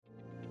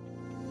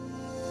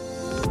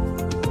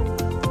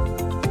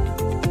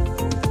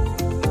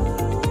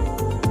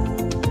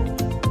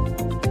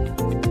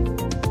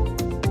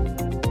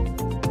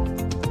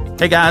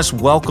Hey guys,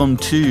 welcome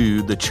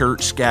to the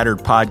Church Scattered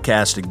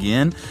podcast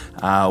again.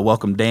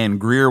 Welcome Dan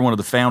Greer, one of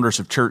the founders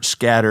of Church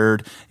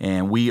Scattered,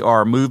 and we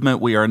are a movement,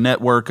 we are a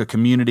network, a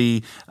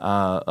community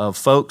of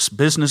folks,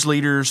 business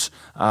leaders,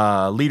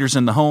 leaders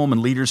in the home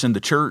and leaders in the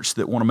church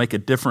that want to make a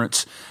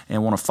difference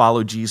and want to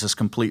follow Jesus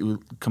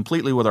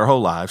completely with our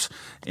whole lives.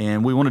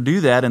 And we want to do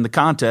that in the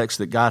context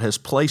that God has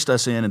placed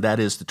us in, and that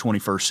is the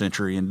 21st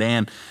century. And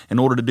Dan, in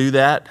order to do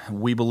that,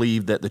 we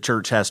believe that the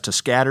church has to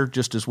scatter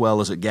just as well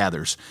as it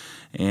gathers.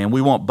 And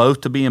we want both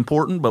to be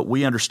important, but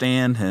we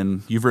understand,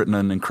 and you've written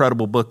an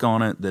incredible book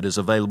on it that is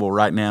available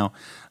right now,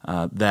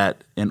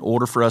 that in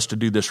order for us to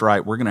do this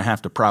right, we're going to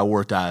have to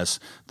prioritize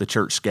the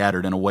church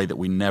scattered in a way that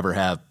we never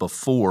have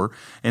before.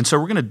 And so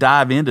we're going to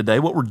dive in today.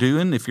 What we're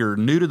doing, if you're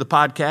new to the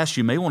podcast,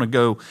 you may want to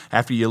go,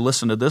 after you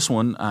listen to this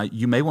one,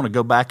 you may want to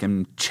go back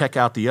and check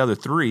out the other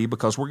three,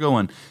 because we're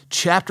going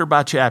chapter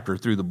by chapter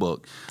through the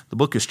book. The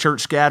book is Church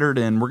Scattered,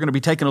 and we're going to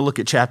be taking a look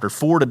at chapter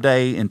 4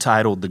 today,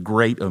 entitled The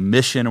Great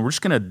Omission, and we're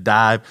just going to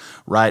dive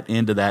right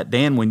into that.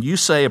 Dan, when you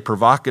say a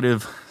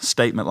provocative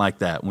statement like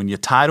that, when you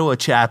title a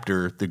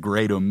chapter The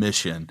Great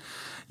Omission,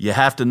 you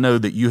have to know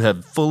that you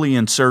have fully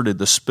inserted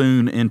the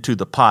spoon into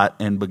the pot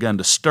and begun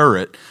to stir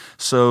it.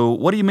 So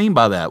what do you mean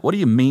by that? What do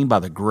you mean by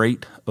the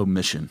Great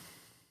Omission?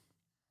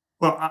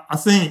 Well, I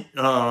think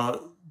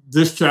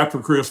this chapter,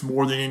 Chris,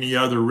 more than any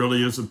other,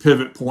 really is a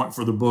pivot point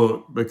for the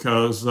book,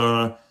 because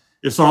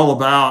it's all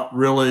about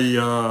really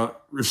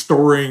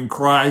restoring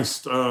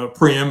Christ's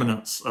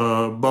preeminence,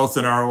 both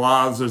in our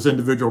lives as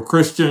individual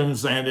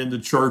Christians and in the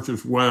church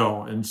as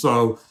well. And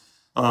so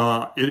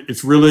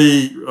it's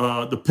really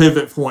the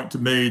pivot point to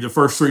me. The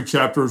first three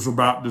chapters are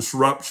about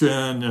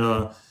disruption,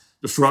 in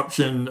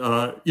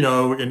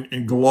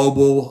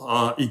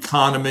global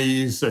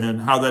economies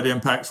and how that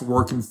impacts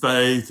working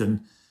faith, and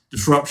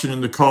disruption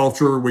in the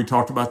culture. We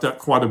talked about that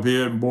quite a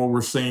bit, and boy,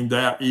 we're seeing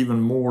that even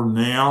more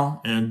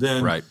now. And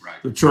then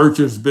the church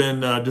has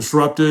been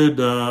disrupted,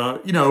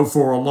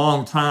 for a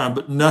long time,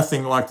 but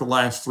nothing like the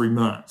last 3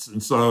 months.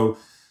 And so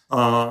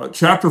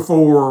chapter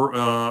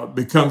 4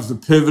 becomes the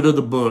pivot of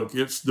the book.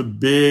 It's the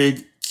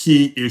big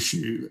key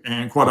issue.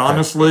 And quite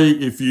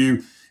honestly, if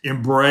you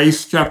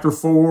embrace chapter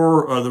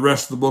 4, the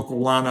rest of the book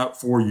will line up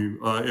for you.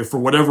 If for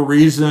whatever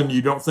reason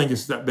you don't think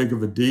it's that big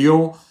of a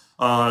deal,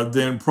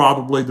 then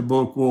probably the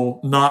book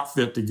will not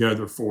fit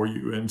together for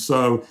you. And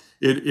so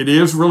it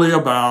is really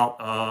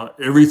about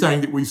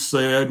everything that we've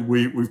said.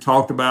 We've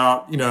talked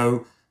about,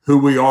 who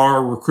we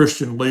are. We're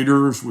Christian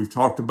leaders. We've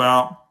talked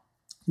about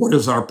what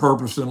is our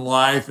purpose in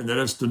life, and that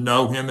is to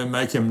know Him and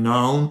make Him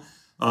known.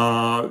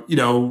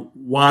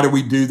 Why do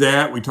we do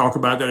that? We talk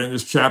about that in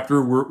this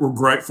chapter. We're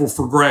grateful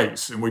for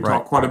grace, and we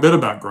talk quite a bit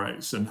about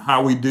grace and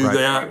how we do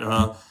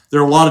that.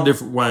 There are a lot of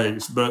different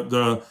ways, but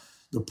the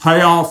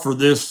payoff for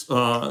this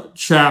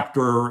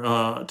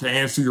chapter, to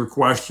answer your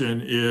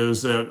question,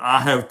 is that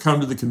I have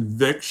come to the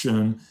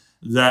conviction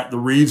that the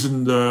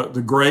reason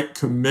the Great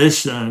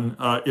Commission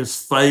is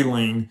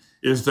failing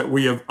is that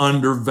we have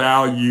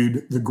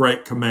undervalued the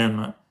Great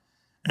Commandment.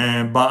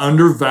 And by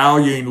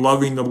undervaluing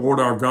loving the Lord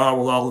our God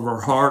with all of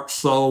our heart,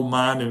 soul,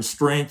 mind, and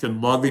strength, and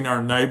loving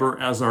our neighbor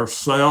as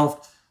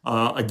ourselves,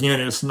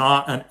 again, it's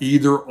not an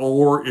either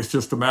or, it's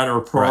just a matter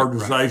of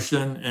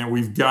prioritization. And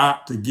we've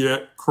got to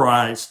get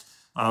Christ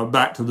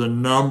back to the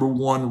number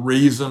one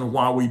reason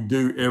why we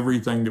do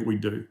everything that we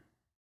do.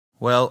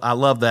 Well, I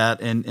love that.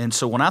 And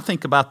so when I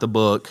think about the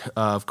book,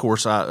 of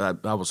course, I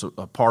was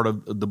a part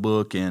of the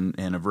book and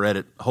have read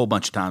it a whole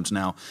bunch of times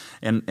now.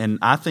 And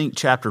I think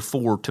chapter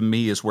 4 to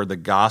me is where the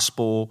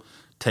gospel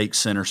takes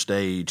center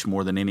stage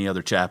more than any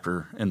other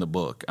chapter in the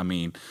book. I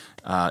mean,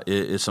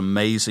 it's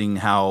amazing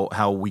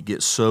how we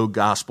get so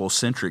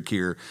gospel-centric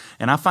here.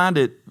 And I find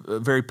it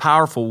very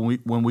powerful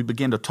when we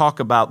begin to talk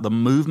about the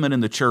movement in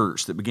the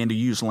church that began to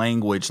use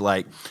language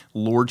like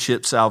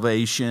lordship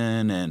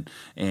salvation and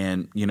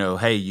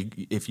hey,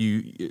 if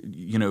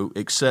you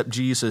accept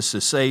Jesus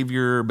as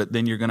Savior, but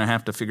then you're going to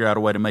have to figure out a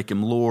way to make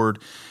Him Lord.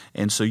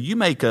 And so you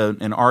make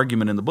an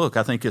argument in the book.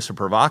 I think it's a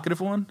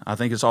provocative one. I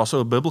think it's also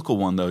a biblical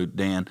one, though,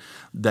 Dan,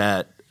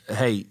 that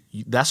hey,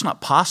 that's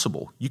not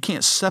possible. You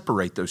can't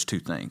separate those two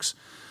things.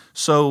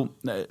 So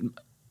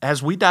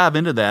as we dive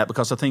into that,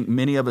 because I think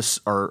many of us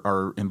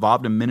are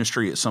involved in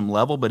ministry at some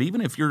level, but even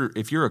if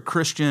you're a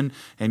Christian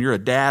and you're a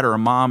dad or a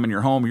mom in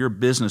your home, you're a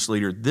business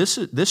leader, this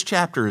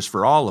chapter is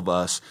for all of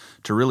us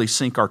to really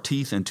sink our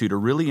teeth into, to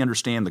really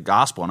understand the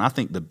gospel. And I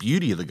think the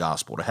beauty of the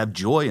gospel, to have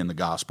joy in the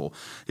gospel,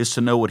 is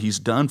to know what He's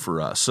done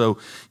for us. So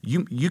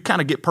you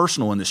kind of get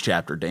personal in this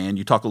chapter, Dan.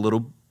 You talk a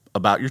little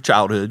about your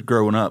childhood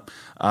growing up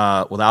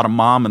without a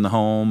mom in the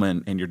home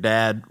and your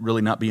dad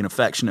really not being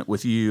affectionate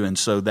with you. And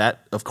so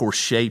that, of course,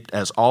 shaped,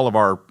 as all of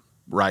our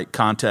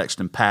context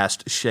and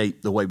past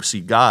shape the way we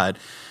see God.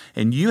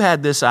 And you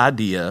had this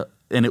idea,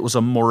 and it was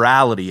a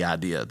morality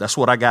idea. That's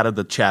what I got out of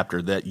the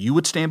chapter, that you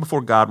would stand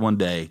before God one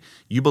day,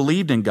 you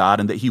believed in God,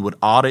 and that He would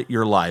audit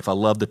your life. I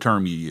love the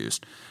term you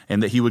used.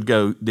 And that He would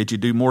go, did you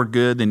do more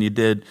good than you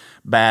did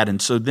bad?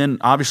 And so then,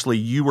 obviously,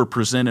 you were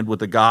presented with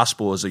the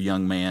gospel as a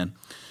young man.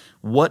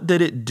 What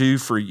did it do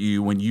for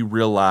you when you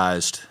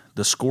realized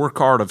the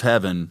scorecard of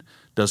heaven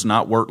does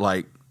not work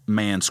like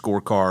man's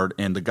scorecard,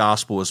 and the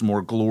gospel is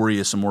more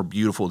glorious and more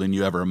beautiful than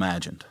you ever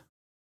imagined?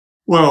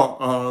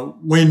 Well,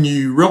 when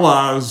you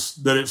realize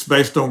that it's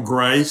based on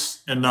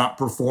grace and not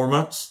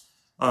performance,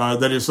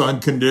 that it's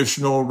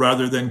unconditional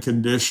rather than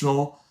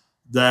conditional,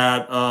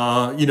 that,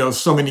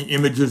 so many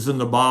images in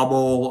the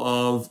Bible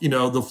of,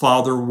 the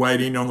father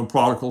waiting on the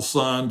prodigal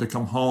son to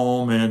come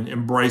home and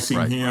embracing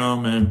Right.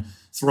 him and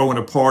throwing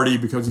a party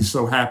because he's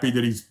so happy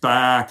that he's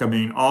back. I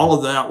mean, all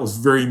of that was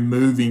very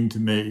moving to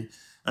me.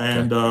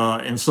 And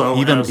so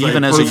Even as a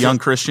person- young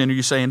Christian, are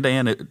you saying,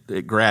 Dan,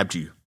 it grabbed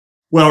you?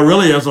 Well,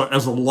 really, as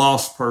a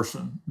lost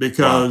person,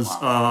 because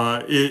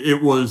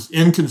it was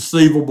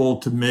inconceivable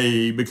to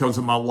me because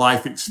of my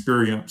life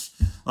experience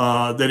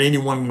that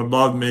anyone would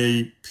love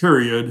me.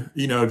 Period.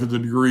 To the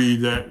degree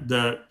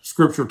that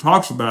Scripture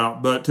talks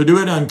about, but to do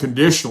it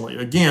unconditionally.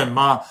 Again,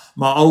 my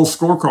old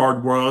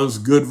scorecard was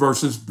good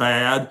versus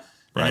bad.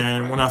 Right.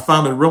 And when I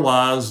finally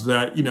realized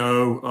that,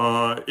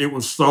 it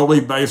was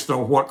solely based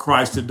on what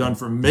Christ had done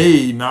for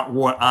me, not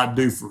what I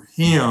do for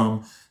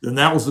him, then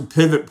that was the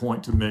pivot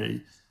point to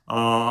me.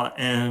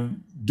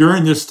 And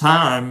during this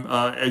time,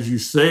 as you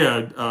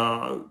said,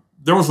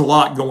 there was a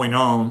lot going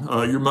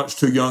on. You're much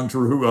too young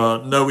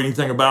to know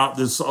anything about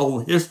this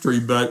old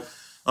history, but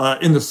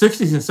in the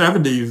 60s and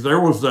 70s, there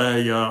was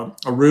a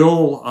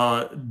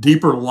real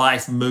deeper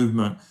life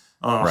movement.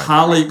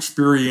 Highly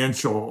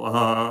experiential.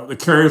 The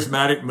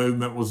charismatic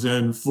movement was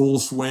in full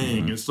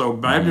swing. And so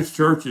Baptist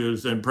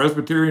churches and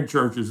Presbyterian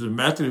churches and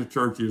Methodist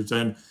churches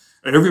and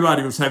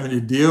everybody was having to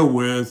deal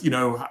with,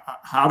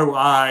 how do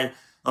I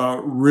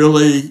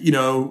really,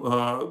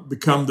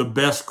 become the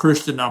best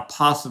Christian I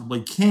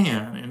possibly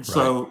can? And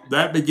so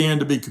that began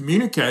to be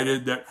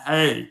communicated that,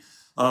 hey,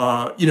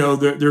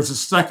 there's a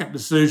second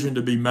decision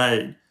to be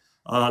made.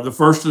 The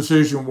first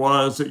decision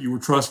was that you were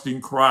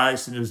trusting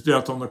Christ and his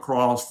death on the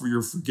cross for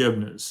your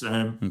forgiveness.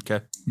 And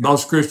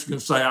most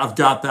Christians say, I've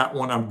got that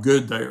one, I'm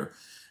good there.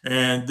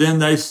 And then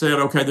they said,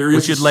 okay, there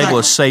is Which you'd label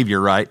as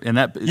Savior, right? And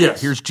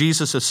here's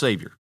Jesus as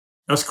Savior.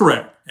 That's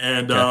correct.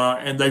 And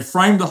and they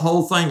framed the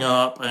whole thing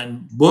up,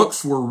 and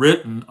books were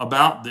written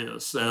about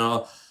this.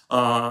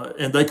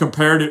 And they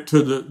compared it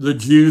to the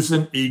Jews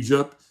in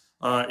Egypt.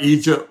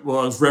 Egypt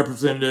was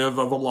representative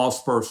of a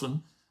lost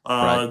person.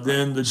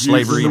 Then the Jews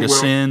slavery to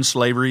sin,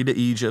 slavery to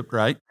Egypt,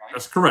 right?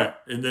 That's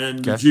correct. And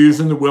then the Jews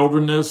in the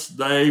wilderness,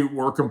 they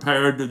were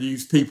compared to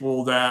these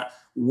people that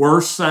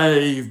were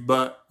saved,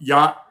 but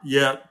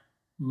yet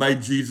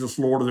made Jesus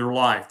Lord of their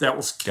life. That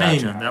was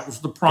Canaan. That was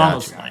the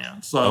promised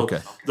land. So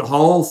the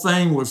whole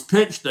thing was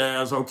pitched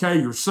as, okay,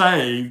 you're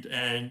saved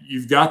and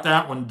you've got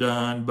that one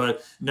done,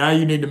 but now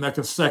you need to make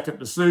a second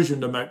decision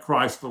to make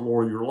Christ the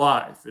Lord of your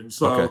life. And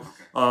so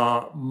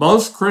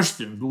most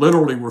Christians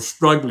literally were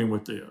struggling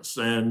with this.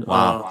 And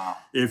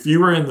if you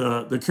were in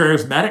the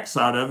charismatic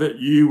side of it,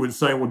 you would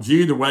say, well,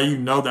 gee, the way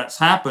that's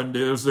happened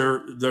is they're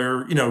gifts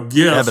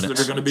Evidence. that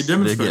are going to be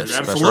demonstrated. Gifts.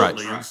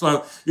 Absolutely. Right. And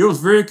so it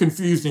was very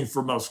confusing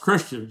for most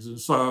Christians. And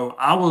so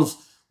I was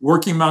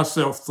working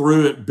myself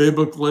through it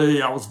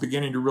biblically. I was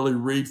beginning to really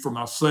read for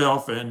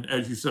myself. And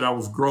as you said, I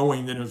was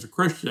growing then as a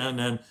Christian.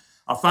 And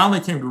I finally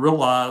came to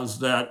realize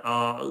that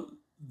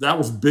that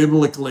was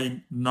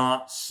biblically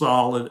not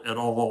solid at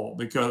all,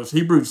 because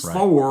Hebrews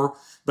 4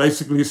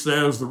 basically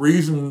says the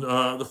reason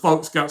the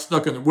folks got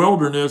stuck in the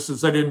wilderness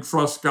is they didn't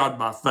trust God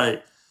by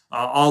faith.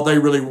 All they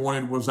really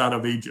wanted was out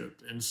of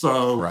Egypt. And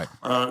so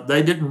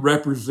they didn't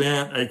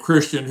represent a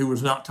Christian who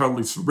was not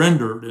totally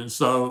surrendered. And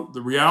so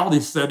the reality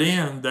set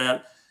in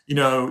that,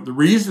 the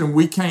reason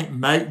we can't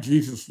make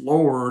Jesus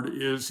Lord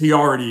is he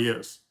already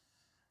is.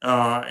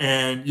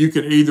 And you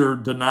can either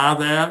deny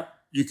that,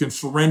 you can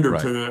surrender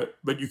to it,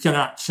 but you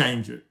cannot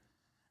change it.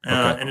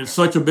 And it's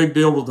such a big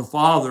deal with the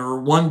Father.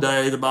 One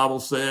day, the Bible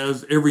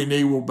says, every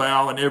knee will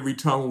bow and every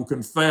tongue will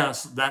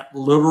confess that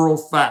literal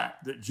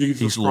fact that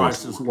Jesus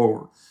Christ is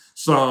Lord.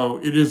 So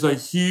it is a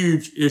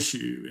huge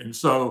issue. And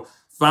so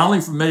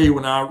finally for me,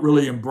 when I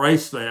really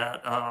embraced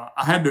that,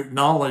 I had to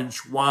acknowledge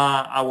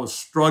why I was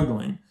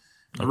struggling.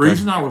 The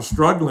reason I was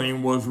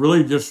struggling was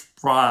really just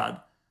pride.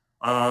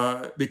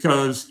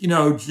 Because,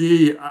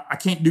 I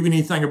can't do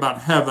anything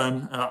about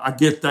heaven. I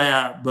get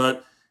that,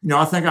 but,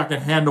 I think I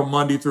can handle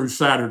Monday through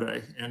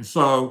Saturday. And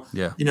so,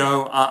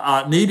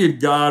 I needed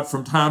God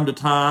from time to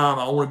time.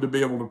 I wanted to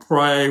be able to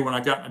pray when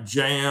I got in a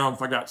jam.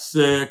 If I got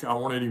sick, I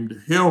wanted him to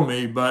heal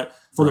me. But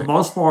for the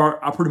most part,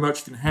 I pretty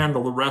much can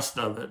handle the rest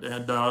of it.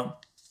 And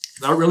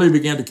that really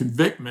began to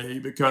convict me,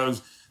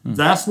 because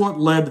that's what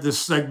led to this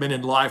segment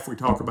in life we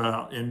talk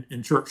about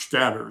in Church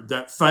Scattered,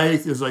 that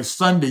faith is a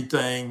Sunday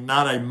thing,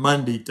 not a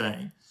Monday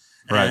thing.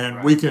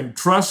 And we can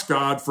trust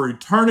God for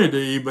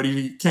eternity, but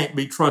he can't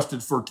be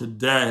trusted for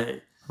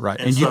today. Right.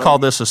 And you call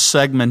this a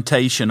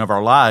segmentation of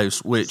our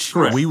lives, which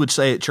we would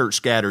say at Church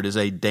Scattered is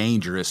a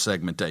dangerous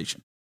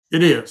segmentation.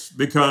 It is,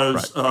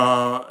 because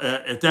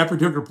at that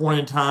particular point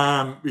in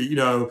time,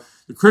 the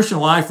Christian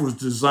life was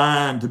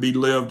designed to be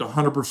lived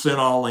 100%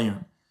 all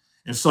in.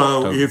 And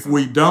so Totally. if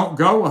we don't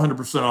go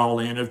 100% all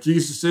in, if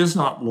Jesus is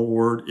not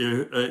Lord,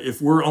 if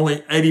we're only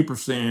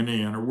 80%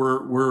 in,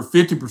 or we're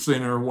 50%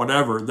 in, or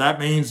whatever, that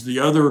means the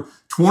other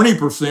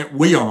 20%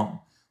 we own.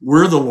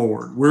 We're the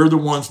Lord. We're the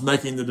ones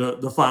making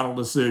the final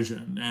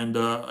decision. And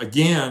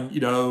again,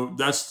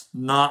 that's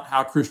not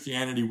how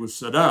Christianity was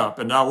set up.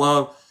 And I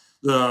love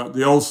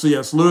the old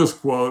C.S. Lewis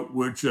quote,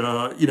 which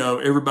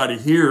everybody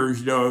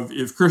hears.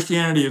 If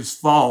Christianity is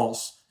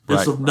false,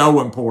 it's of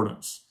no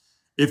importance.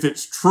 If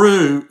it's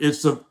true,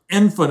 it's of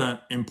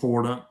infinite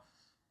importance.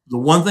 The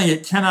one thing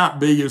it cannot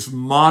be is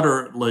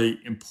moderately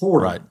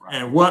important. Right.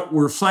 And what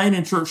we're saying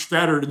in Church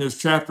Scattered in this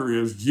chapter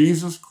is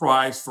Jesus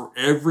Christ for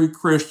every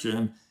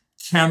Christian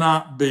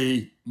cannot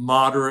be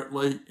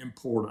moderately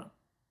important.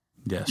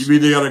 Yes. You've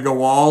either got to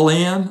go all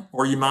in,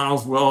 or you might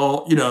as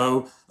well,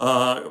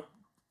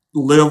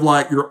 live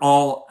like you're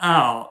all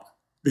out,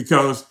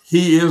 because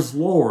he is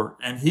Lord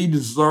and he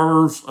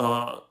deserves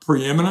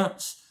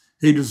preeminence.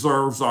 He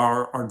deserves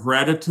our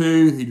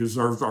gratitude. He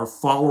deserves our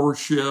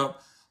followership.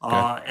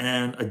 Okay.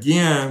 And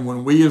again,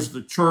 when we as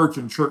the church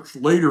and church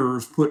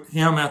leaders put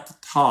him at the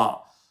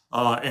top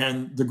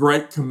and the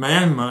Great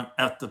Commandment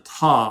at the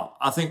top,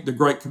 I think the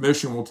Great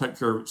Commission will take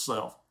care of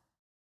itself.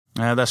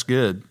 Yeah, that's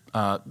good.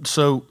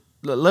 So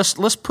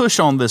let's push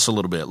on this a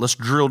little bit. Let's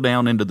drill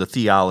down into the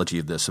theology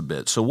of this a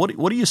bit. So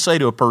what do you say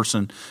to a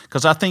person?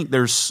 Because I think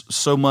there's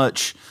so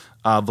much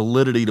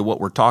validity to what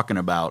we're talking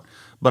about.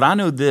 But I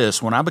know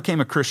this, when I became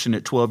a Christian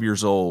at 12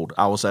 years old,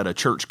 I was at a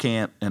church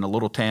camp in a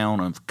little town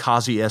of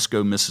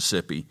Kosciuszko,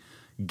 Mississippi,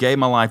 gave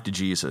my life to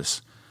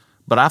Jesus.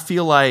 But I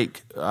feel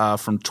like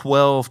from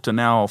 12 to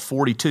now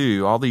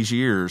 42, all these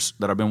years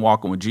that I've been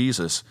walking with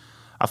Jesus,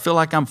 I feel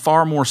like I'm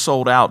far more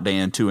sold out,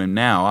 Dan, to him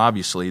now,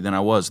 obviously, than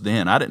I was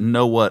then. I didn't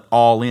know what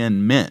all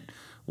in meant.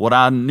 What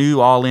I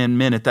knew all in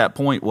meant at that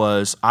point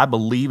was, I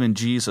believe in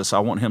Jesus. I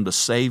want him to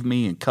save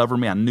me and cover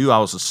me. I knew I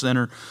was a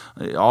sinner.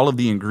 All of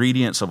the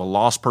ingredients of a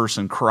lost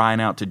person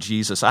crying out to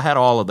Jesus. I had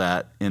all of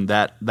that in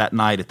that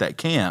night at that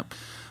camp.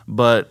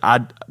 But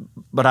I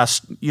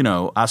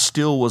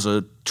still was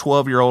a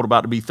 12-year-old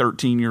about to be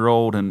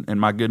 13-year-old,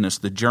 and my goodness,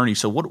 the journey.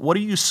 So what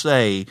do you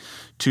say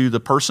to the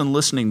person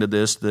listening to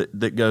this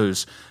that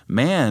goes,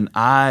 man,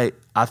 I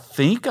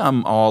think I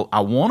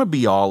want to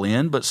be all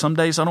in, but some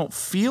days I don't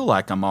feel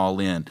like I'm all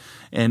in.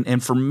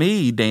 And for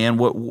me, Dan,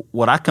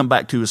 what I come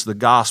back to is the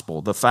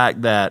gospel, the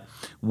fact that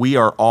we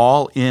are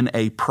all in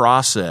a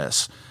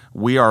process.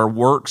 We are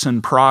works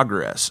in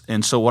progress.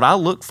 And so what I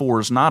look for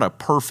is not a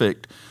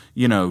perfect,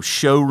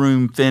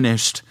 showroom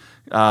finished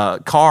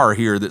car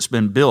here that's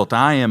been built.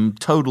 I am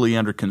totally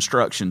under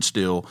construction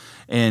still.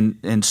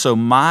 And so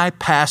my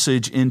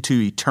passage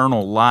into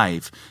eternal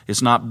life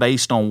is not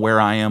based on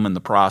where I am in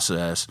the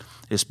process.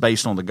 It's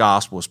based on the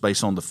gospel. It's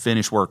based on the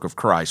finished work of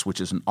Christ, which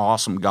is an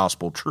awesome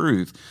gospel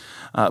truth.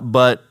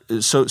 But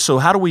so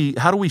how do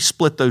we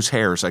split those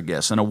hairs, I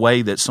guess, in a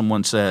way that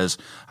someone says,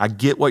 I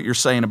get what you're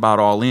saying about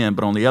all in,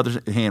 but on the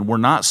other hand, we're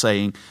not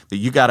saying that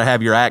you got to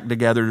have your act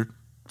together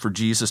for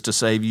Jesus to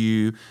save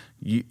you.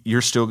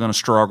 You're still going to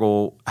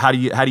struggle. How do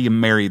you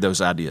marry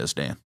those ideas,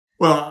 Dan?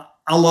 Well,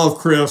 I love,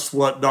 Chris,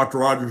 what Dr.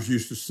 Rogers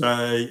used to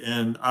say,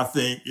 and I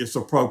think it's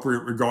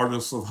appropriate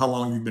regardless of how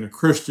long you've been a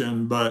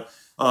Christian. But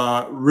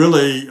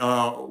really,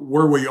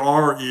 where we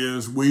are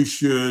is we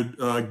should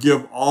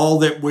give all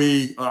that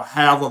we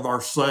have of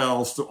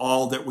ourselves to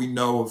all that we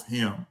know of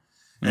him.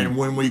 And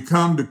when we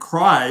come to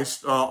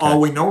Christ,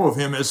 all we know of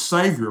him as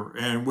Savior.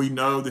 And we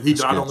know that he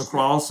died on the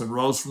cross and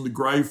rose from the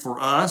grave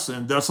for us.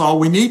 And that's all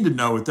we need to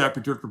know at that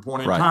particular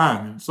point in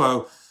time. And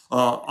so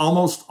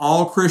almost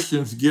all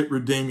Christians get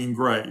redeeming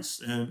grace.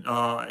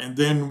 And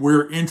then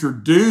we're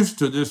introduced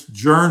to this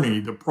journey,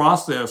 the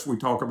process we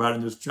talk about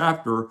in this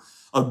chapter,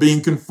 of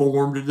being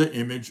conformed to the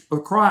image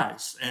of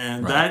Christ.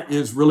 And that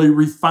is really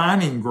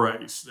refining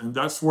grace. And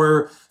that's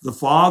where the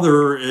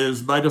Father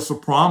has made us a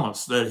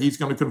promise that he's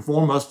going to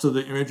conform us to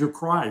the image of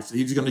Christ.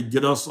 He's going to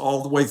get us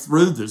all the way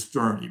through this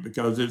journey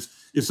because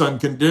it's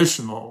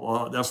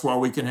unconditional. That's why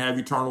we can have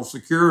eternal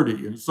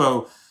security. And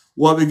so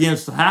what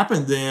begins to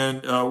happen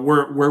then,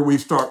 where we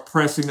start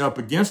pressing up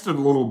against it a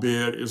little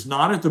bit, is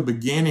not at the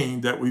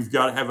beginning that we've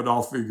got to have it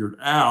all figured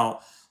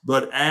out,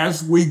 but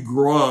as we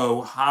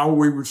grow, how are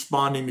we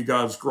responding to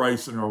God's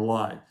grace in our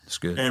life? That's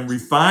good. And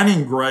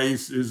refining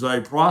grace is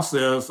a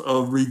process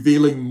of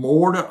revealing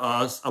more to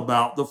us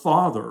about the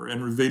Father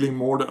and revealing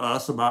more to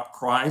us about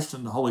Christ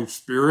and the Holy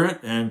Spirit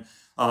and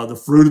the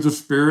fruit of the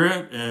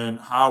Spirit and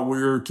how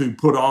we're to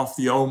put off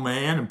the old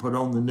man and put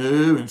on the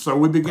new. And so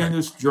we begin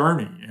this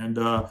journey. And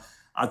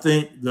I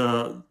think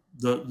the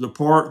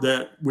part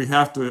that we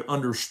have to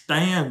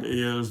understand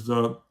is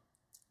the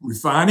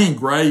refining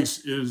grace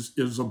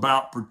is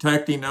about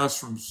protecting us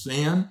from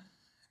sin,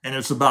 and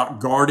it's about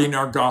guarding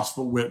our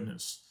gospel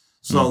witness.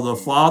 So the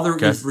Father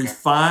is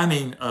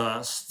refining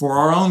us for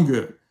our own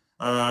good.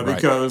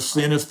 because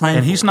sin is painful.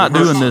 And he's not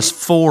doing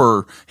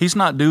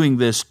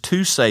this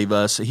to save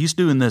us. He's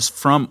doing this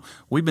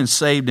we've been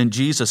saved in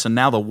Jesus, and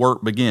now the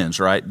work begins,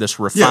 right? This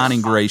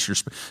refining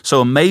grace.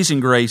 So amazing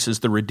grace is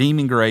the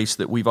redeeming grace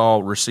that we've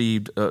all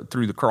received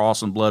through the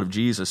cross and blood of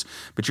Jesus.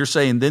 But you're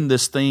saying then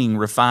this thing,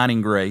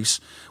 refining grace,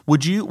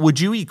 would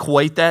you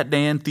equate that,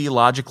 Dan,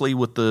 theologically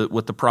with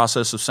the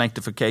process of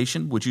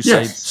sanctification? Would you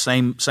say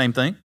same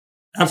thing?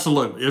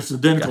 Absolutely. It's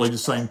identically the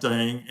same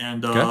thing.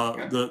 And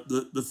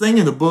the thing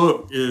in the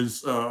book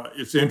is,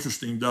 it's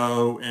interesting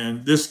though,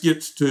 and this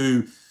gets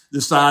to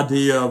this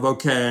idea of,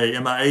 okay,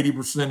 am I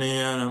 80%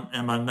 in?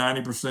 Am I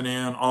 90%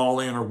 in, all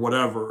in, or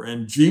whatever?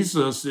 And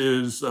Jesus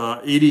is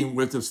eating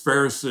with this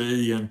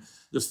Pharisee, and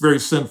this very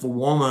sinful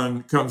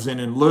woman comes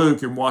in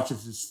Luke and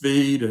watches his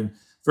feet, and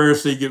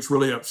Pharisee gets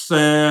really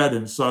upset.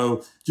 And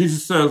so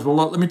Jesus says, well,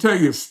 let me tell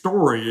you a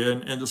story.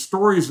 And the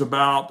story is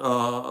about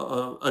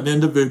an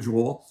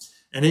individual,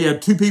 and he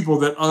had two people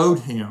that owed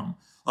him.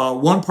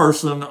 One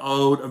person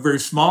owed a very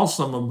small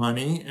sum of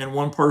money, and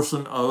one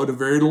person owed a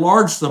very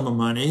large sum of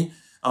money.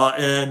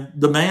 And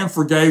the man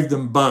forgave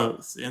them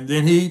both. And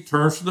then he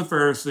turns to the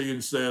Pharisee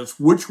and says,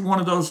 which one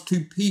of those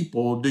two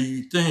people do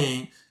you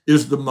think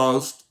is the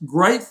most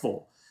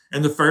grateful?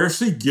 And the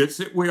Pharisee gets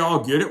it. We all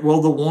get it.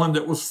 Well, the one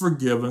that was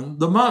forgiven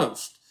the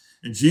most.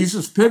 And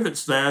Jesus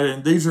pivots that,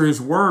 and these are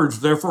his words.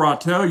 Therefore, I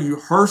tell you,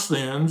 her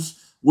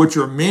sins, which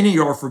are many,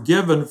 are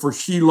forgiven, for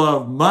she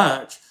loved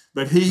much,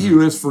 but he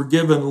who is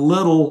forgiven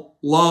little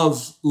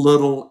loves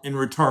little in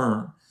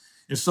return.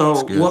 And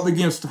so what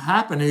begins to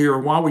happen here,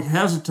 why we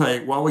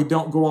hesitate, why we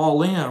don't go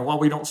all in, why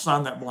we don't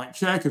sign that blank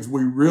check, is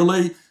we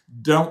really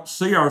don't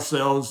see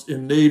ourselves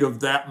in need of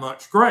that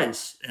much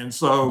grace. And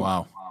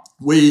so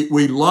we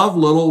love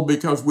little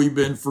because we've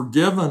been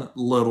forgiven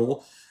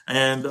little.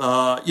 And,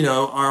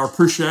 our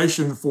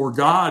appreciation for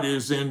God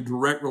is in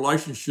direct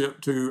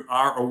relationship to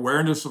our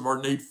awareness of our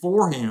need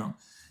for him.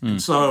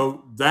 And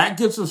so that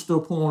gets us to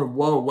a point of,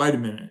 whoa, wait a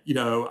minute.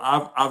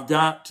 I've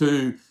got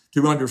to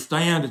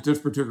understand at this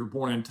particular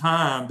point in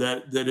time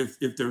that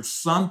if there's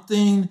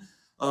something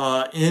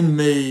in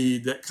me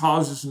that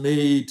causes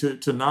me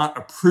to not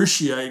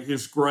appreciate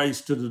his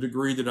grace to the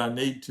degree that I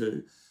need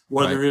to,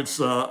 whether it's,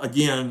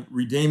 again,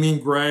 redeeming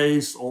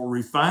grace or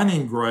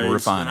refining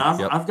grace. And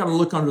I've got to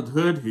look under the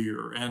hood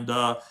here. And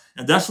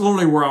that's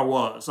literally where I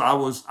was. I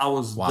was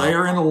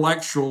there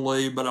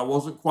intellectually, but I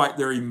wasn't quite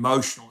there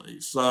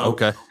emotionally. So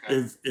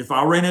if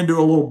I ran into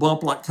a little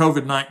bump like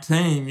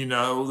COVID-19,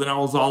 then I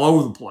was all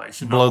over the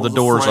place. Blow the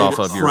doors off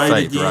of your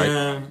faith,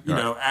 again,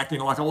 right?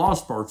 Acting like a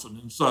lost person.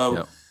 And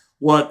so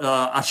what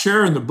I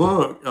share in the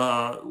book,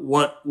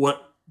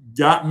 what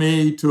got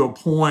me to a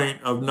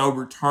point of no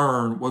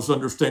return was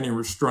understanding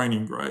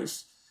restraining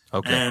grace.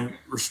 Okay. And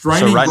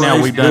restraining so right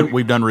grace, now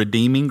we've done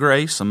redeeming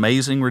grace,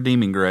 amazing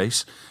redeeming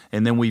grace,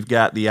 and then we've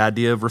got the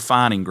idea of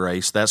refining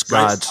grace. That's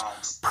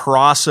God's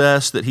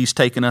process that he's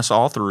taken us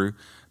all through.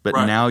 But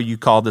now you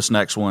call this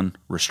next one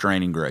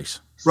restraining grace.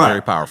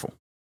 Very powerful.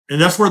 And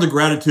that's where the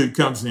gratitude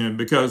comes in,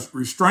 because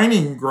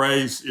restraining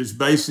grace is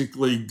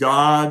basically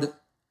God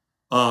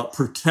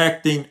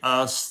protecting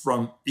us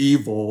from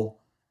evil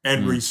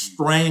and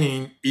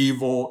restraining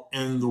evil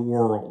in the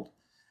world.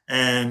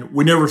 And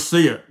we never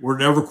see it. We're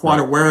never quite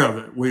aware of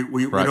it.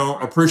 We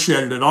don't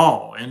appreciate it at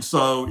all. And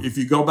so if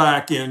you go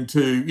back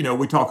into,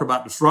 we talk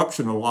about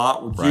disruption a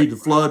lot. Well, the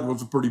flood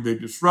was a pretty big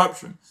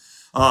disruption.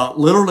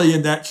 Literally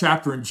in that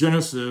chapter in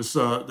Genesis,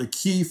 the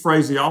key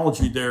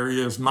phraseology there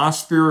is, my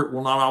spirit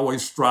will not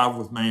always strive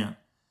with man.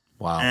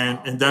 Wow.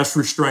 And that's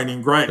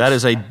restraining grace.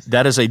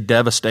 That is a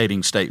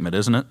devastating statement,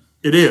 isn't it?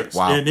 It is.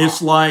 Wow. And it's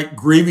like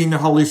grieving the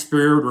Holy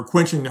Spirit or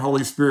quenching the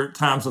Holy Spirit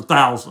times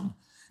 1,000.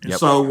 And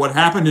so what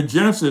happened in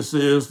Genesis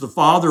is the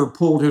Father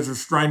pulled his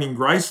restraining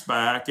grace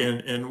back,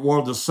 and one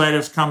of the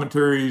saddest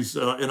commentaries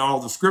in all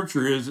the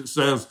Scripture is, it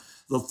says,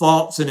 the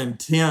thoughts and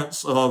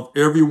intents of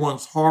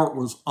everyone's heart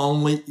was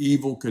only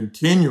evil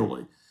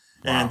continually.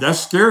 And that's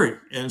scary.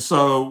 And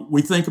so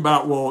we think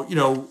about,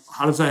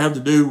 how does that have to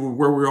do with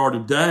where we are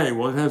today?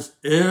 Well, it has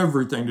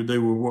everything to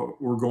do with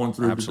what we're going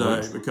through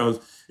today, because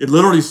it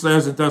literally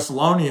says in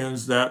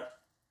Thessalonians that,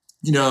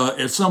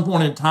 at some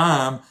point in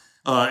time,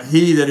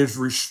 he that is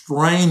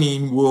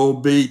restraining will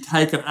be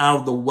taken out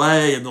of the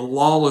way, and the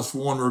lawless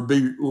one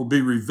will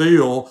be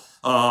revealed,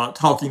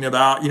 talking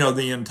about,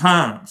 the end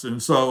times.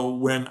 And so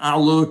when I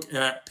look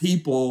at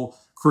people,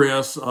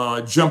 Chris,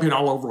 jumping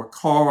all over a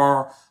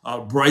car,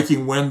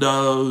 breaking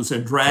windows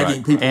and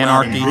dragging people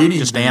out and beating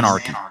just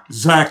anarchy.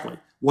 Exactly.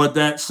 What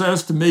that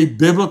says to me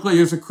biblically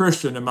as a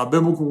Christian, in my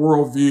biblical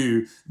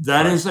worldview,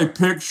 that is a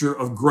picture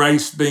of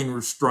grace being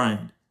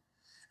restrained.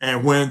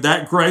 And when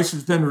that grace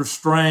has been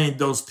restrained,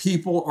 those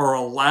people are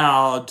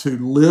allowed to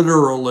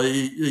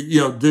literally,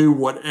 do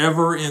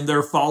whatever in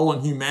their fallen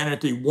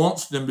humanity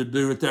wants them to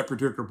do at that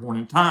particular point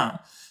in time.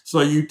 So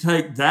you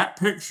take that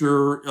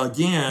picture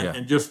again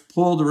and just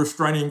pull the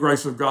restraining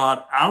grace of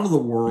God out of the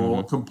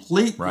world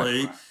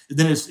completely.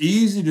 Then it's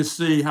easy to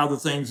see how the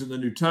things in the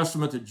New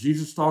Testament that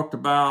Jesus talked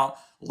about,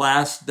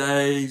 last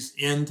days,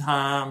 end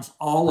times,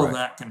 all of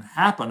that can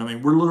happen. I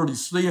mean, we're literally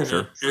seeing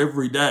it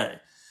every day.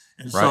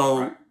 And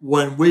so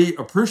when we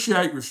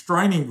appreciate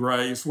restraining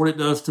grace, what it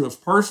does to us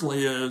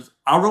personally is,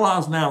 I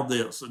realize now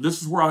this, and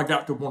this is where I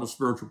got to one of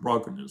spiritual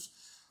brokenness.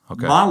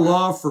 Okay. My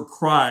love for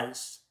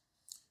Christ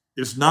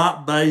is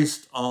not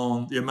based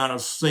on the amount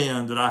of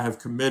sin that I have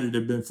committed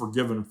and been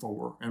forgiven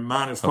for. And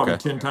mine is probably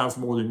 10 times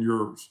more than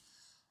yours.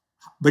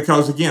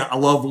 Because again, I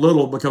love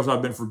little because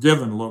I've been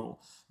forgiven little.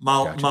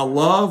 My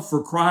love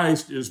for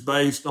Christ is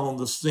based on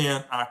the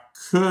sin I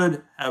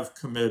could have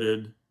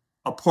committed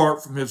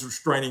apart from his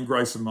restraining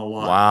grace in my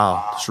life.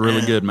 Wow, it's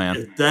really good, man.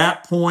 At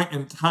that point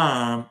in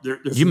time,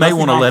 you may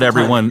want to let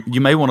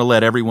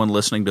everyone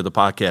listening to the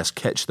podcast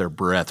catch their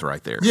breath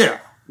right there. Yeah,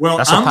 well,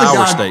 that's a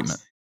power statement.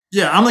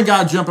 Yeah, I'm the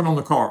guy jumping on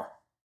the car.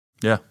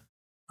 Yeah,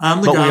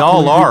 but we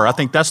all are. I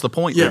think that's the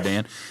point there,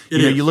 Dan.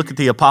 You look at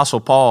the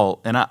Apostle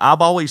Paul, and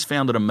I've always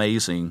found it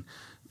amazing.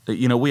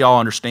 We all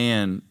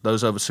understand,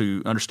 those of us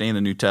who understand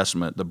the New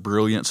Testament, the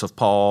brilliance of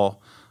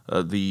Paul,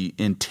 the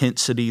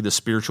intensity, the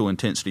spiritual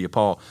intensity of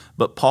Paul.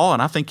 But Paul,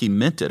 and I think he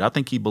meant it, I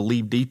think he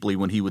believed deeply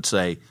when he would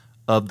say,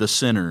 of the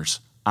sinners,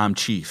 I'm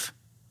chief,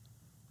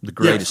 the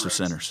greatest of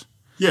sinners.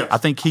 Yes. I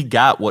think he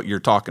got what you're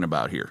talking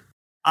about here.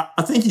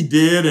 I think he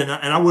did, and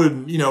I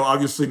wouldn't,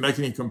 obviously make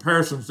any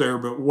comparisons there,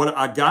 but what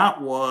I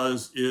got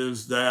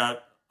is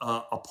that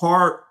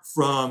apart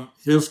from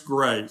his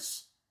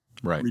grace,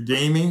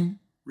 redeeming,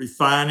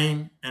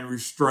 refining, and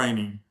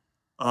restraining,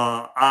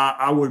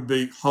 I would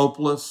be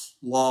hopeless,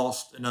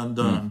 lost, and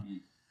undone. Mm-hmm.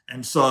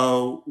 And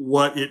so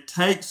what it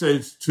takes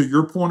is, to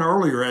your point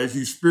earlier, as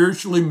you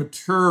spiritually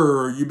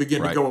mature, you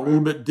begin to go a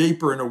little bit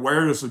deeper in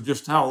awareness of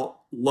just how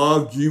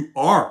loved you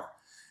are.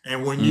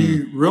 And when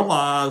you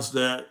realize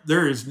that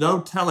there is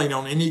no telling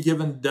on any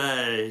given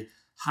day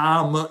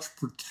how much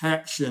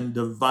protection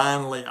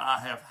divinely I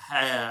have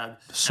had,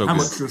 how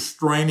much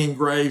restraining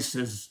grace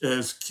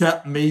has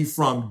kept me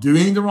from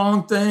doing the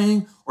wrong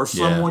thing or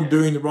someone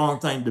doing the wrong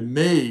thing to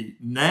me.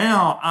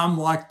 Now I'm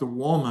like the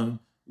woman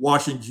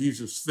washing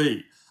Jesus'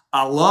 feet.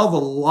 I love a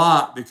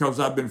lot because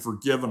I've been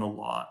forgiven a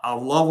lot. I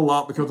love a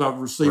lot because I've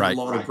received a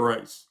lot of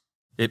grace.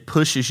 It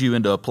pushes you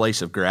into a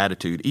place of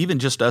gratitude. Even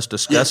just us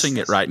discussing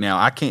it right now,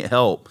 I can't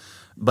help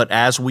but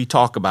as we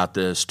talk about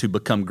this, to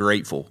become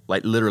grateful.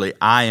 Like literally,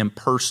 I am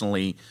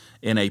personally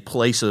in a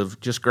place of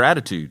just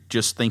gratitude,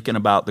 just thinking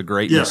about the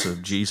greatness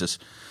of Jesus.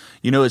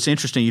 It's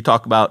interesting. You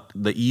talk about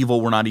the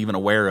evil we're not even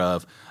aware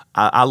of.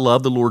 I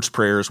love the Lord's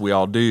Prayer, as we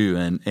all do.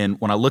 And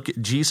when I look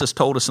at, Jesus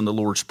told us in the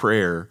Lord's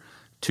Prayer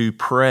to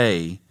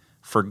pray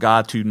for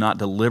God to not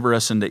deliver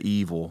us into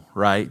evil,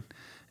 right?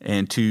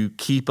 And to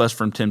keep us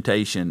from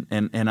temptation.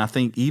 And I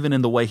think even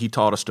in the way he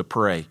taught us to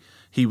pray,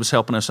 he was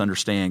helping us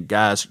understand,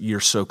 guys,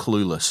 you're so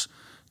clueless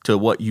to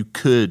what you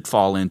could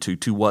fall into,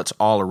 to what's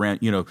all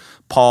around.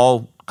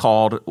 Paul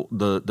called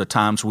the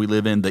times we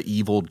live in the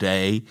evil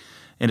day.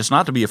 And it's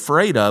not to be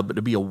afraid of, but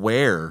to be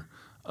aware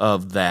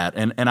of that.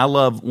 And I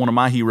love one of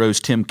my heroes,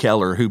 Tim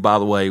Keller, who, by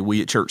the way,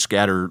 we at Church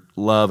Scatter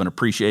love and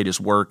appreciate his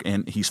work.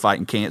 And he's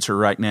fighting cancer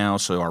right now,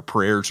 so our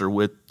prayers are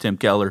with Tim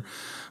Keller.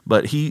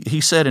 But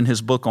he said in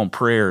his book on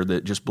prayer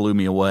that just blew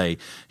me away,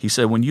 he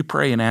said, when you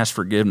pray and ask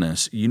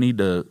forgiveness, you need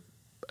to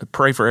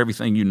pray for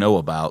everything you know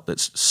about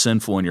that's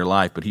sinful in your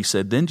life. But he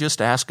said, then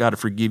just ask God to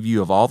forgive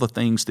you of all the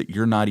things that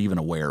you're not even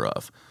aware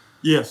of.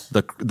 Yes.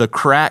 The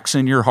cracks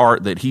in your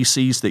heart that he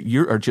sees that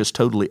you are just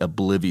totally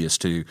oblivious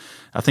to.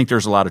 I think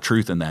there's a lot of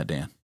truth in that,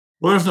 Dan.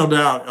 Well, there's no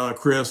doubt,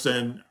 Chris,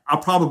 and I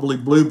probably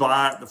blew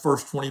by it the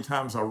first 20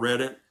 times I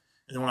read it.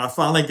 And when I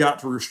finally got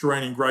to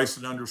restraining grace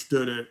and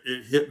understood it,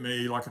 it hit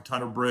me like a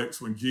ton of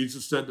bricks when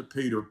Jesus said to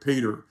Peter,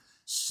 Peter,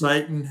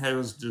 Satan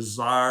has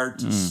desired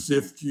to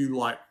sift you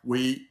like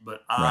wheat,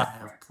 but I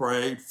have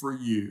prayed for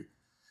you.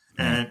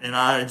 And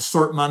I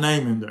insert my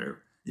name in there.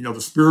 The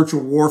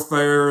spiritual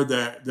warfare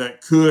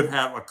that could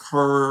have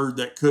occurred,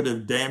 that could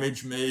have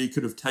damaged me,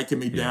 could have taken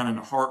me down in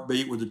a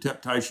heartbeat with a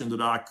temptation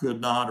that I could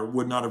not or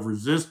would not have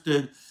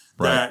resisted.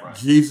 That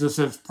Jesus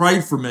has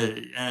prayed for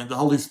me, and the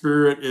Holy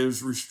Spirit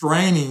is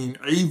restraining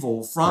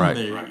evil from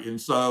me.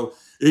 And so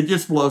it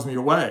just blows me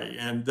away.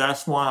 And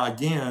that's why,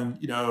 again,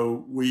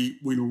 we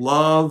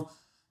love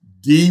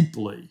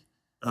deeply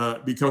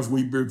because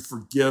we've been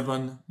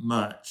forgiven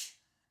much.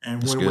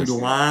 And when we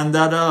line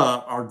that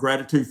up, our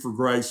gratitude for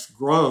grace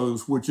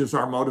grows, which is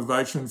our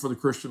motivation for the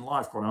Christian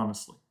life, quite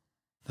honestly.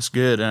 That's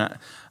good. And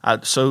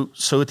so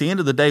at the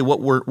end of the day, what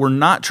we're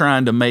not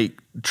trying to make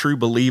true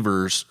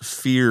believers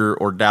fear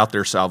or doubt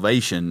their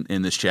salvation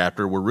in this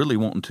chapter. We're really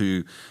wanting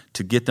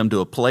to get them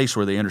to a place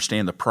where they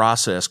understand the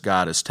process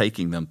God is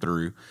taking them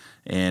through,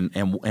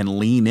 and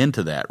lean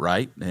into that,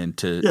 right? And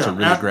to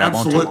really grab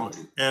onto it.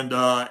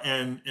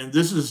 And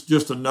this is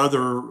just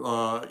another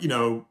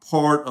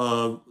part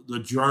of the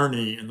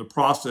journey and the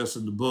process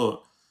in the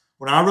book.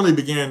 When I really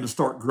began to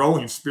start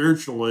growing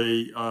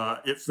spiritually,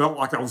 it felt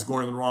like I was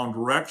going in the wrong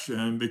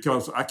direction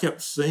because I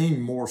kept seeing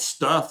more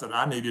stuff that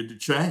I needed to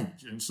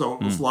change. And so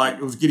it was like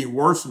it was getting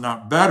worse and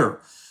not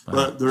better.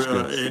 But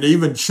and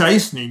even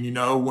chastening,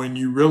 when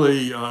you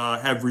really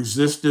have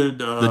resisted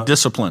the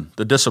discipline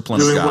of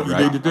doing God, what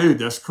you need to do,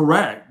 that's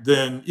correct.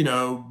 Then,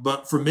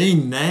 but for me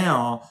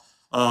now,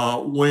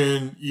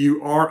 when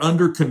you are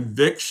under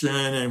conviction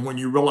and when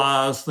you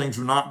realize things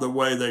are not the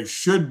way they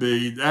should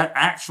be, that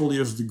actually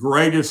is the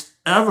greatest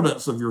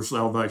evidence of your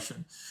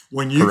salvation.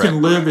 When you Correct.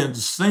 can live in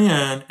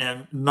sin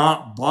and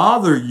not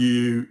bother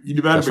you,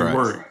 you better be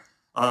worried.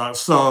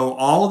 So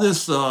all of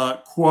this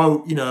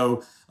quote,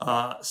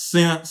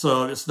 sense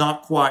of it's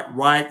not quite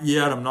right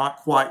yet, I'm not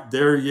quite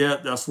there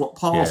yet. That's what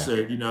Paul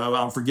said.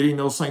 I'm forgetting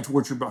those things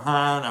which are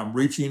behind. I'm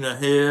reaching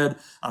ahead.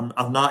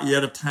 I've not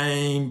yet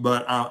attained,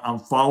 but I'm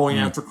following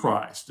after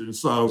Christ. And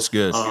so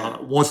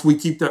once we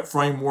keep that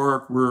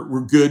framework,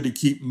 we're good to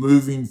keep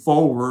moving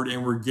forward,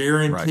 and we're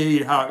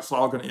guaranteed how it's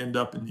all going to end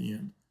up in the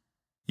end.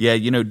 Yeah,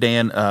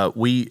 Dan,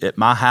 we at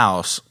my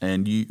house,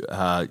 and you've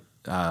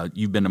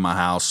been to my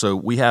house, so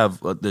we have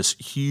this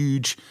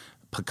huge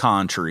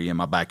pecan tree in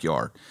my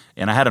backyard.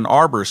 And I had an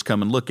arborist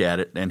come and look at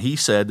it, and he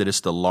said that it's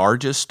the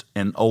largest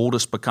and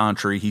oldest pecan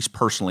tree he's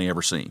personally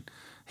ever seen.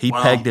 He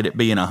pegged it at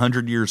being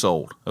 100 years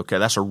old. Okay,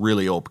 that's a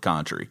really old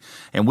pecan tree.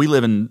 And we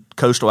live in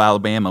coastal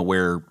Alabama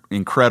where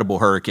incredible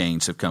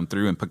hurricanes have come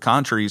through, and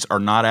pecan trees are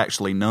not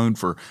actually known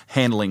for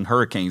handling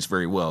hurricanes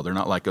very well. They're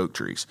not like oak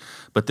trees.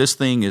 But this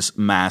thing is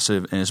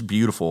massive and it's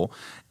beautiful.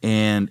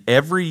 And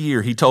every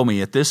year, he told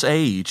me at this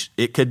age,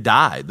 it could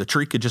die. The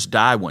tree could just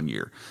die one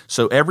year.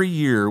 So every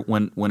year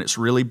when it's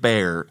really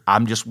bare,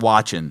 I'm just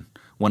watching.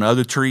 When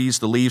other trees,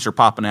 the leaves are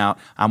popping out,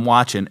 I'm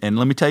watching. And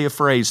let me tell you a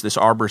phrase this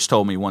arborist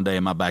told me one day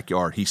in my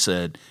backyard. He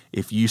said,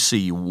 if you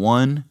see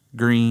one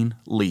green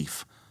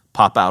leaf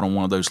pop out on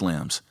one of those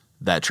limbs,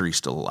 that tree's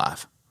still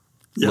alive.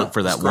 Look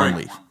for that one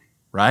leaf,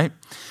 right?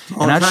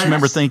 And I just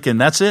remember thinking,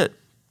 that's it.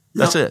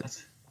 That's it.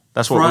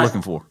 That's what we're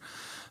looking for.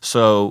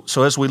 So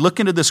as we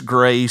look into this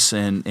grace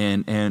and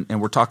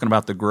we're talking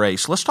about the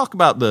grace, let's talk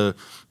about the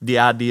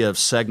idea of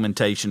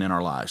segmentation in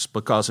our lives.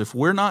 Because if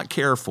we're not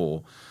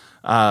careful,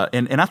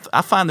 and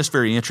I find this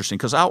very interesting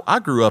because I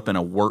grew up in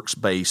a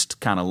works-based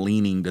kind of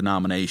leaning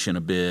denomination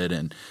a bit,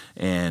 and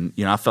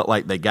I felt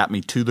like they got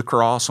me to the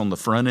cross on the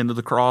front end of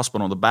the cross,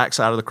 but on the back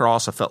side of the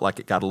cross, I felt like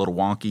it got a little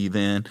wonky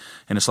then,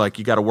 and it's like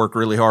you got to work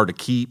really hard to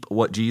keep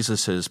what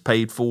Jesus has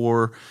paid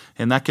for,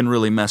 and that can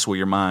really mess with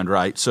your mind,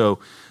 right? So,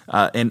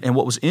 and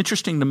what was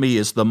interesting to me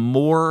is the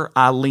more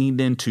I leaned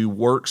into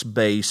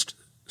works-based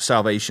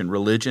salvation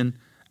religion,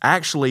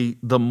 actually,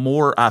 the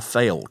more I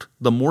failed,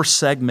 the more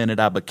segmented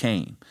I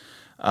became.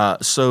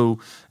 So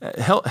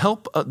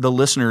help the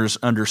listeners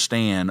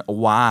understand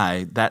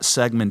why that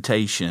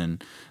segmentation,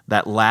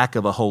 that lack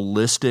of a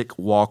holistic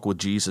walk with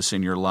Jesus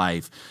in your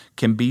life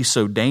can be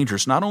so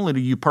dangerous, not only to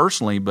you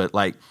personally, but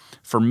like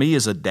for me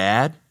as a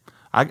dad,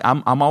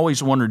 I'm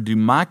always wondering, do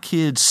my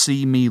kids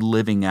see me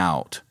living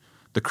out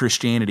the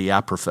Christianity I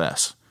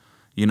profess?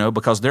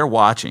 Because they're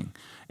watching.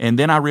 And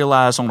then I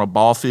realize on a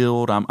ball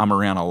field, I'm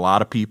around a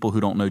lot of people who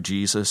don't know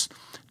Jesus.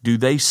 Do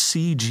they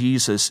see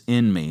Jesus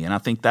in me? And I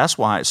think that's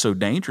why it's so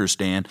dangerous,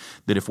 Dan,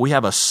 that if we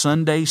have a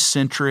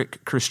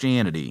Sunday-centric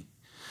Christianity,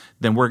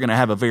 then we're going to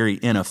have a very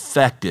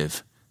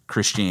ineffective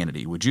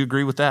Christianity. Would you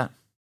agree with that?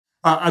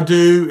 I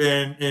do.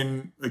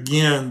 And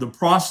again, the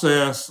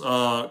process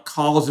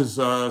causes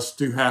us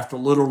to have to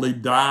literally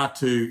die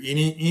to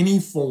any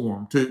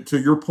form, to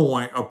your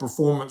point, of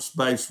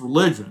performance-based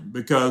religion,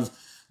 because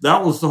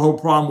that was the whole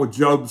problem with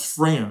Job's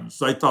friends.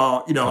 They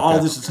thought, all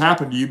this has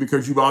happened to you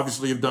because you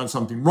obviously have done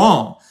something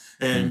wrong.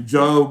 And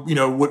Job,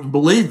 wouldn't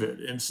believe it.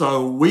 And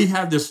so we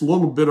have this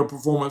little bit of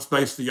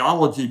performance-based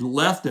theology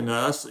left in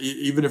us,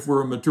 even if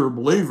we're a mature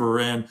believer.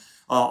 And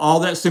all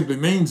that simply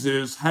means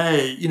is,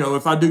 hey,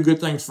 if I do good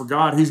things for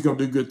God, he's going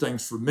to do good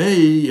things for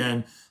me.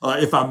 And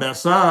if I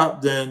mess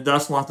up, then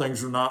that's why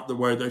things are not the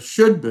way they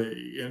should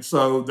be. And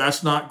so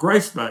that's not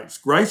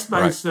grace-based.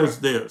 Grace-based says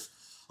this.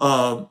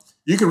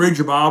 You can read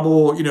your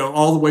Bible,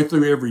 all the way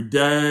through every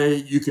day.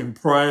 You can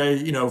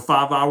pray,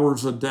 5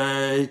 hours a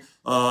day.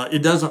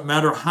 It doesn't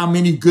matter how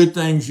many good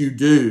things you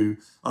do.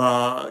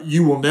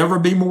 You will never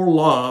be more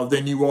loved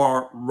than you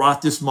are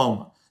right this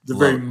moment, the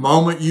very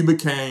moment you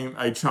became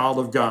a child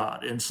of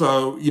God. And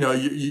so,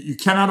 you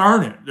cannot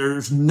earn it.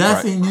 There's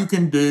nothing you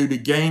can do to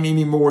gain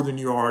any more than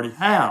you already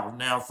have.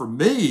 Now, for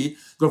me,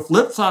 the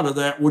flip side of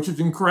that, which is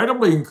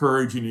incredibly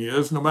encouraging,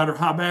 is no matter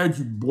how bad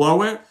you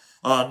blow it,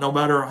 no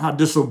matter how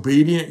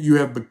disobedient you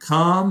have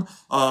become,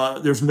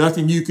 there's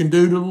nothing you can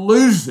do to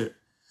lose it.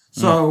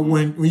 So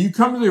when you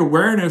come to the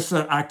awareness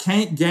that I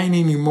can't gain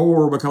any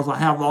more because I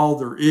have all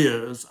there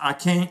is, I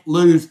can't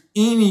lose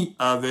any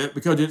of it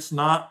because it's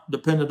not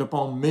dependent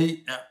upon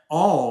me at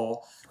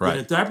all. Right.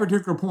 And at that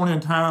particular point in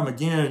time,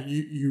 again,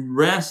 you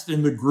rest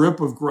in the grip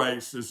of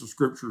grace, as the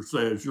scripture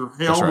says. You're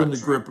held in the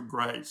grip of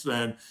grace,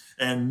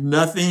 and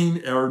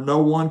nothing or no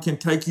one can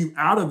take you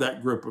out of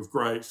that grip of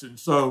grace. And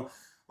so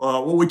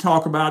what we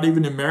talk about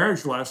even in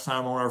marriage last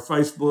time on our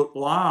Facebook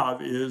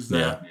Live is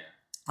that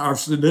our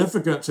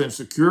significance and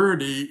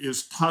security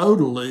is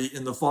totally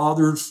in the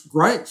Father's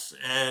grace.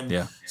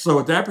 And so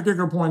at that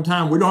particular point in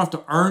time, we don't have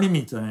to earn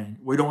anything.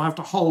 We don't have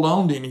to hold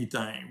on to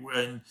anything.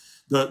 And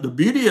the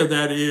beauty of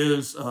that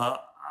is I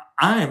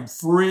am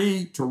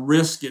free to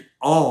risk it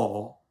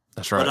all.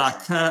 That's right.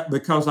 But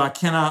because I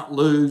cannot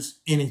lose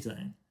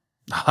anything.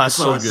 That's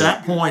so at good.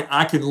 that point,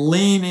 I can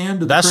lean into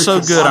the That's so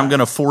Christian good. life. I'm going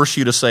to force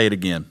you to say it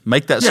again.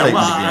 Make that statement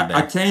again, Dan.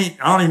 I can't.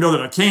 I don't even know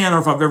that I can, or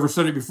if I've ever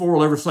said it before,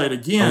 I'll ever say it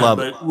again. I love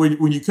but it.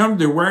 when you come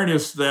to the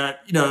awareness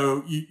that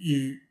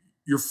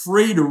you're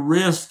free to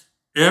risk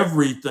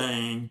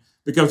everything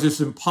because it's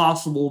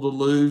impossible to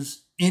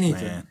lose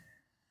anything. Man.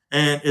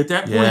 And at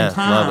that point in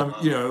time,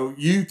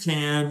 you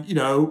can,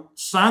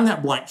 sign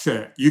that blank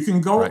check. You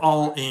can go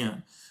all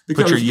in.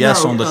 Because, put your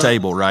yes on the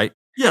table, right?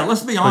 Yeah,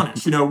 let's be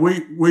honest.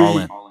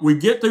 We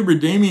get through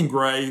redeeming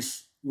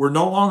grace. We're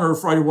no longer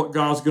afraid of what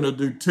God's going to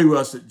do to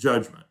us at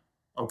judgment.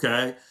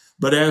 Okay.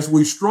 But as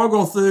we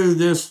struggle through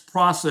this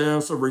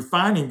process of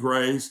refining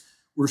grace,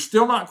 we're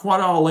still not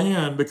quite all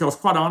in, because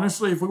quite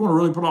honestly, if we want to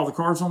really put all the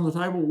cards on the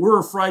table, we're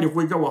afraid if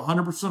we go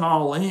 100%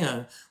 all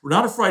in, we're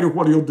not afraid of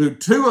what he'll do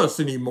to us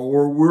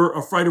anymore. We're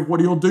afraid of what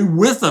he'll do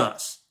with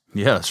us.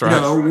 Yeah, that's right.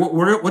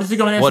 What is he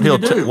going to ask me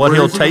to do? What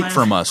he'll take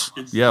from us.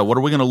 Yeah, what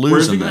are we going to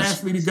lose in this? Where's he going to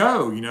ask me to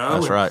go?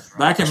 That's right.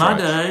 Back in my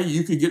day,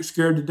 you could get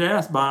scared to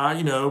death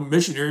by,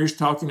 missionaries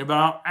talking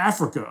about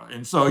Africa.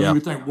 And so you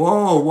would think,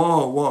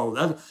 whoa,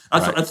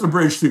 that's a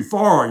bridge too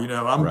far.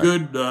 I'm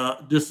good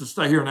just to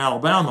stay here in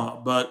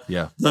Alabama. But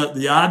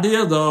the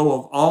idea, though,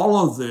 of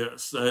all of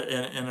this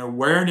and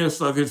awareness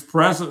of his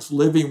presence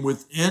living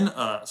within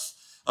us,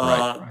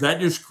 that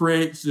just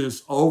creates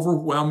this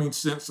overwhelming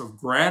sense of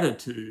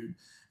gratitude.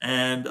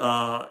 And,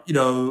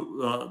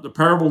 the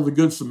parable of the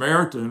Good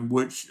Samaritan,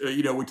 which,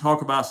 we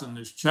talk about in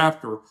this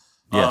chapter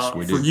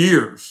for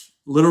years,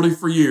 literally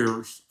for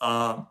years.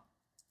 The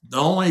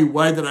only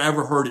way that I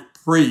ever heard it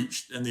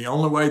preached and the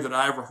only way that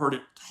I ever heard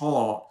it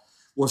taught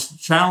was to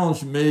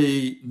challenge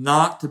me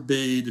not to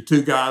be the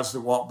two guys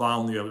that walked by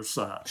on the other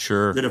side.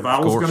 Sure. That if I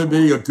was going to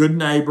be a good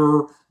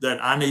neighbor, that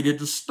I needed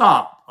to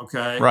stop.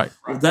 Okay. Right.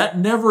 Well, that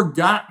never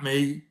got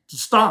me to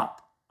stop.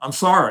 I'm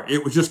sorry.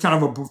 It was just kind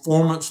of a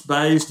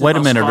performance-based. Wait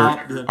a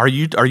minute. Are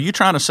you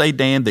trying to say,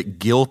 Dan, that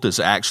guilt is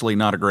actually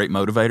not a great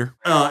motivator?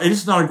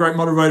 It's not a great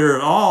motivator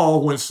at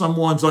all when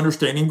someone's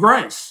understanding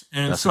grace.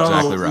 And that's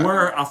exactly right.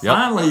 Where I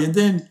finally, and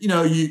then,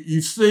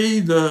 you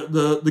see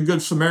the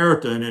Good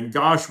Samaritan, and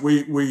gosh,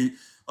 we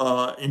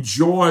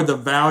enjoy the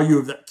value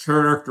of that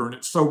character, and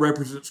it so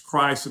represents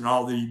Christ and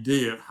all that he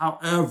did.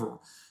 However,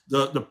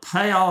 the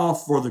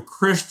payoff for the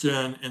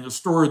Christian in the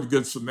story of the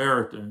Good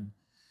Samaritan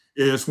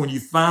is when you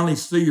finally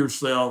see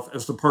yourself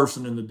as the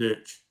person in the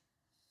ditch.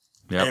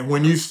 Yep. And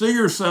when you see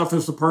yourself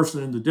as the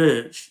person in the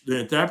ditch,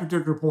 then at that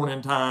particular point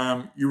in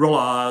time, you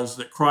realize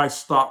that Christ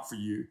stopped for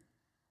you.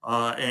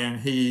 And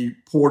he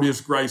poured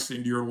his grace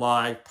into your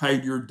life,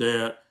 paid your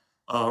debt,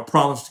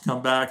 promised to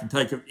come back and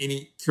take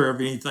care of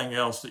anything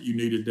else that you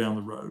needed down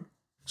the road.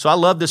 So I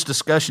love this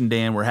discussion,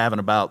 Dan, we're having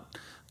about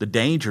the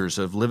dangers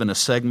of living a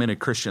segmented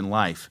Christian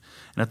life.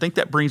 And I think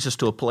that brings us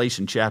to a place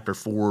in chapter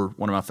 4,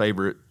 one of my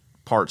favorite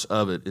parts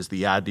of it is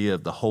the idea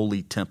of the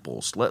holy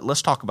temples.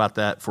 Let's talk about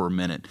that for a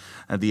minute.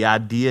 The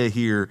idea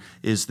here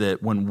is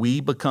that when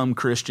we become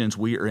Christians,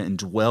 we are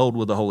indwelled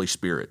with the Holy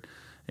Spirit.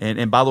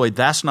 And by the way,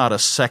 that's not a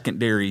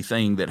secondary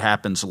thing that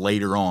happens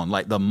later on.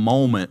 Like the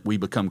moment we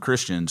become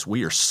Christians,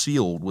 we are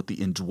sealed with the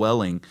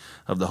indwelling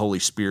of the Holy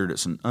Spirit.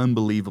 It's an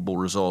unbelievable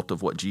result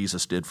of what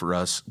Jesus did for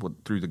us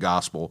through the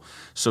gospel.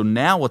 So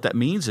now what that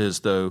means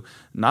is, though,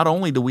 not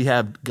only do we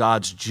have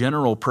God's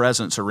general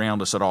presence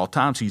around us at all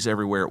times, he's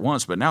everywhere at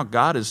once, but now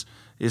God is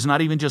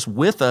not even just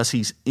with us,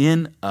 he's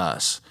in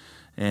us.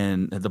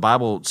 And the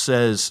Bible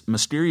says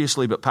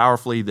mysteriously but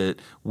powerfully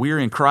that we're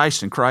in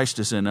Christ and Christ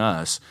is in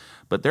us.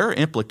 But there are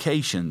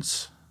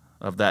implications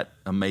of that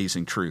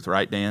amazing truth,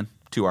 right, Dan,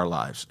 to our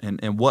lives.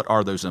 And what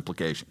are those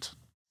implications?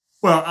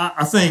 Well,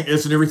 I think,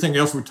 as in everything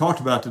else we talked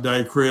about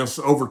today, Chris,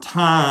 over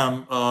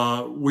time,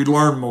 we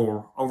learn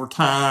more. Over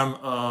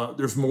time,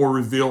 there's more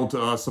revealed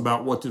to us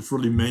about what this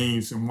really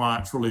means and why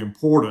it's really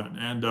important.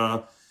 And,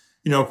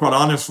 quite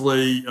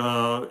honestly,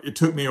 it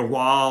took me a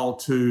while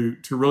to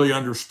really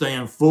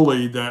understand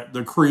fully that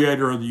the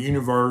creator of the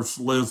universe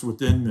lives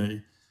within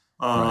me.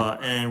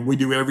 And we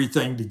do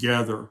everything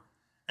together.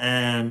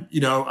 And,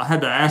 I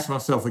had to ask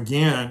myself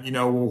again,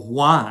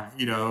 why?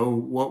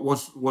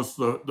 What's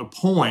the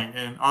point?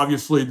 And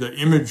obviously the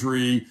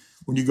imagery,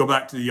 when you go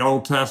back to the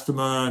Old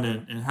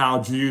Testament and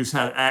how Jews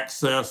had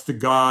access to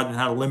God and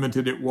how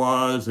limited it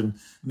was, and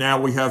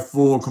now we have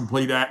full,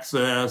 complete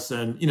access,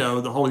 and,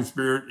 the Holy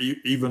Spirit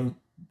even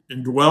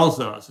indwells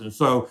us. And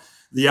so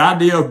the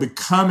idea of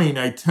becoming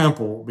a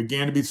temple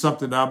began to be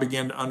something that I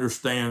began to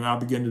understand and I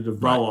began to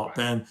develop.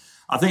 Right. And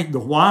I think the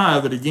why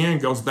of it, again,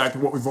 goes back to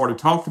what we've already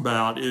talked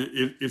about.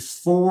 It's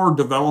for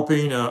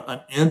developing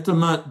an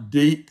intimate,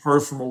 deep,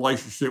 personal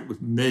relationship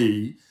with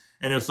me.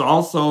 And it's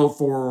also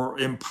for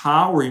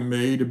empowering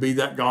me to be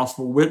that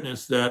gospel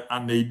witness that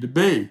I need to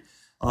be.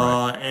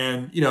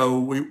 And,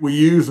 we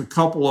use a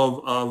couple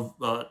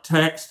of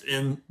texts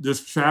in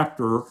this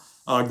chapter.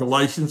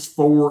 Galatians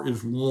 4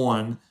 is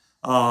one.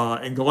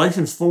 And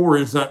Galatians 4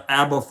 is that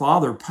Abba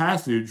Father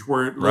passage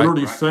where it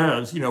literally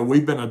says,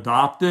 we've been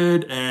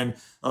adopted and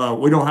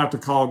we don't have to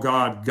call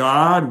God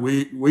God.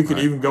 We could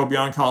even go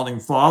beyond calling him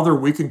Father.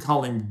 We can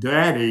call him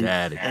Daddy.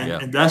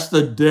 And that's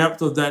the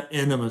depth of that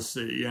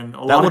intimacy. And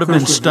that would have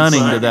been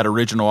stunning to that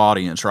original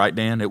audience, right,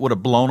 Dan? It would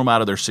have blown them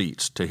out of their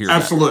seats to hear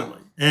that. Absolutely.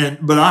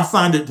 But I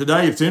find it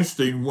today, it's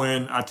interesting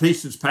when I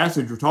teach this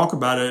passage or talk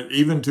about it,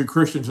 even to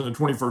Christians in the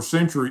 21st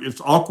century,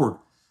 it's awkward.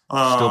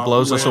 Still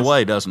blows us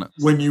away, doesn't it?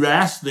 When you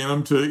ask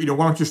them to,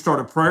 why don't you start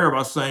a prayer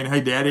by saying, hey,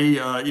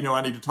 Daddy,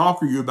 I need to talk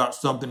to you about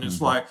something.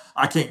 It's like,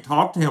 I can't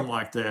talk to him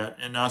like that.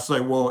 And I say,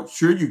 well,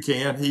 sure you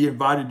can. He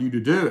invited you to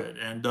do it.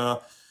 And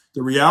the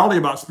reality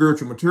about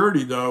spiritual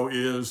maturity, though,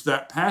 is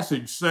that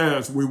passage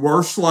says we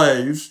were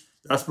slaves.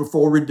 That's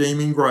before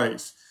redeeming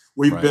grace.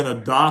 We've been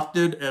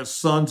adopted as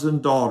sons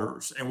and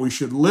daughters, and we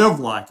should live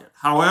like it.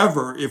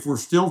 However, if we're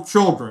still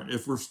children,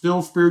 if we're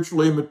still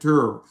spiritually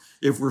immature,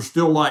 if we're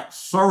still like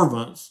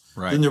servants,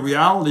 then the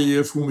reality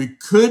is when we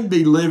could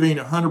be living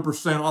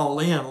 100% all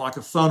in like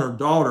a son or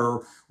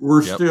daughter,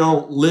 we're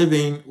still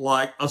living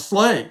like a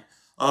slave.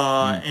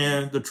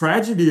 And the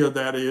tragedy of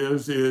that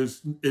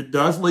is it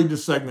does lead to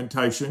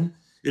segmentation.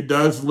 It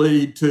does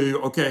lead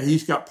to, okay,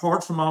 he's got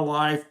parts of my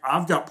life,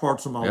 I've got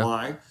parts of my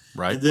life.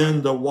 And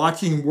then the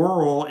watching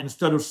world,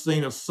 instead of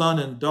seeing a son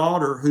and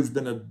daughter who's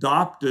been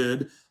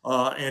adopted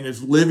and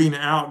is living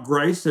out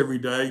grace every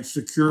day,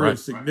 secure and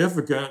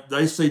significant,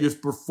 they see this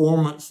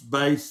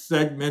performance-based,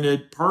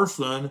 segmented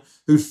person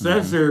who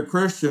says they're a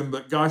Christian,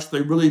 but gosh,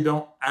 they really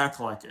don't act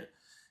like it.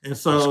 And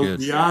so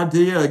the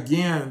idea,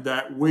 again,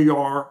 that we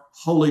are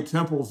holy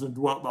temples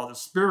indwelt by the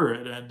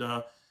Spirit,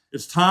 and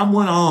as time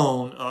went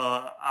on,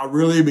 I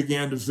really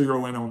began to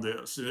zero in on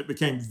this. It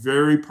became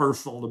very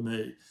personal to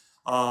me.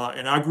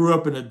 And I grew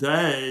up in a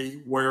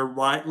day where,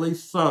 rightly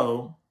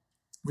so,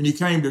 when you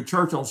came to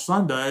church on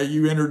Sunday,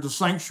 you entered the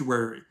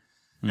sanctuary.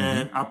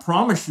 And I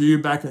promise you,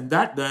 back in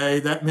that day,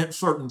 that meant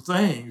certain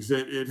things.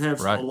 It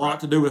has a lot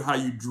to do with how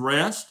you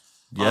dressed.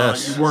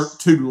 Yes. You weren't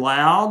too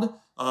loud.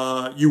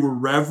 You were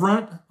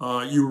reverent.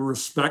 You were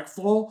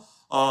respectful.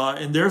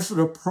 And there's an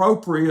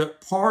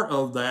appropriate part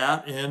of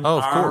that in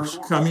our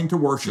coming to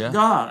worship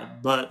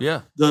God. But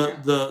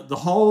the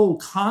whole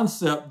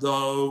concept,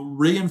 though,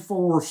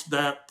 reinforced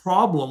that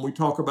problem we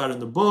talk about in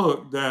the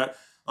book, that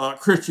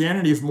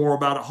Christianity is more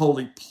about a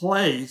holy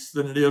place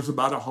than it is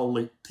about a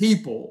holy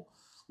people.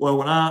 Well,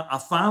 when I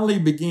finally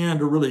began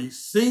to really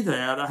see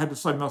that, I had to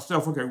say to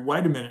myself, okay,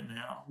 wait a minute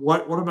now.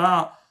 What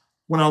about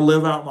when I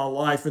live out my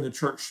life in the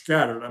church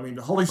scattered? I mean,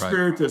 the Holy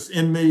Spirit that's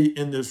in me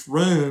in this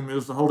room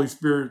is the Holy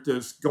Spirit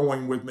that's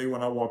going with me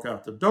when I walk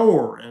out the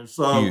door. And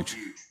so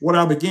what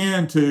I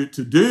began to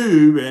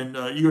do,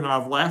 and you and I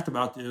have laughed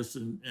about this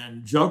and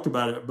joked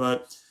about it,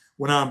 but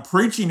when I'm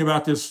preaching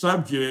about this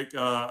subject,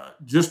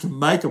 just to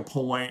make a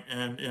point,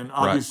 and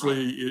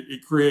obviously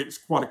it creates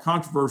quite a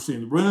controversy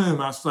in the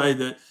room, I say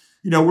that,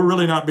 we're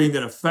really not being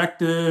that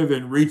effective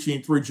in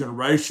reaching 3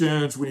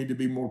 generations. We need to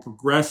be more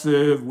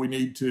progressive. We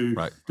need to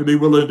be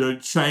willing to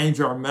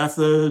change our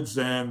methods.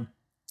 And,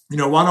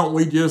 why don't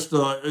we just,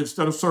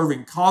 instead of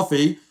serving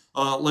coffee,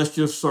 let's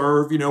just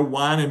serve,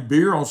 wine and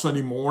beer on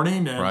Sunday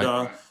morning.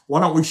 And why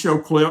don't we show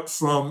clips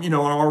from, an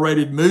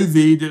R-rated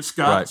movie that's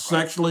got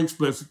sexually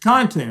explicit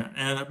content?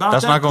 And about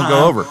that's that not going to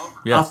time, go over.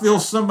 I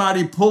feel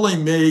somebody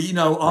pulling me,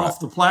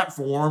 off the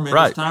platform, and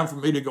it's time for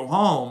me to go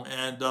home.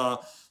 And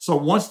so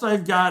once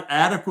they've got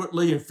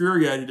adequately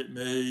infuriated at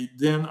me,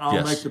 then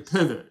I'll make the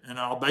pivot. And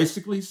I'll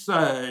basically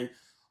say,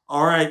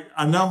 all right,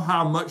 I know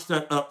how much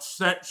that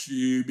upsets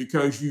you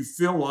because you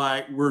feel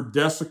like we're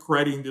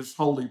desecrating this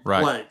holy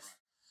place.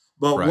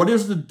 But what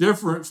is the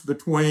difference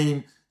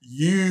between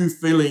you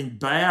feeling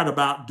bad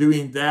about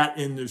doing that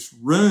in this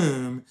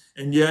room,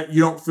 and yet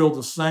you don't feel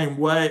the same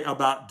way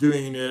about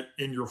doing it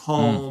in your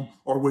home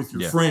or with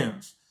your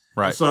friends?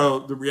 So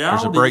the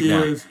reality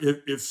is,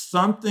 if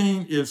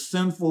something is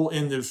sinful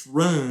in this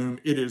room,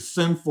 it is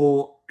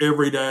sinful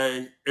every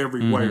day,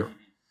 everywhere.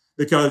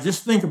 Because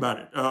just think about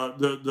it.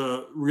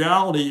 The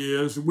reality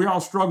is, we all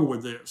struggle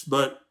with this.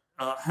 But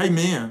hey,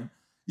 men,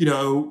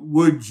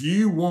 would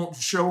you want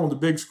to show on the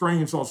big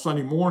screens on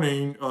Sunday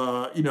morning,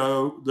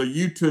 the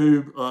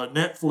YouTube,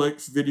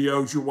 Netflix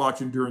videos you're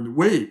watching during the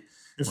week?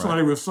 And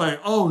somebody would say,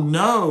 oh,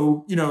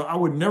 no, I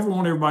would never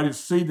want everybody to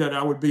see that.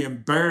 I would be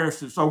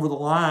embarrassed. It's over the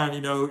line.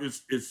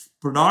 It's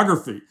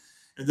pornography.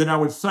 And then I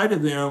would say to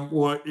them,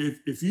 well,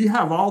 if you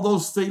have all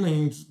those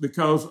feelings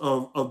because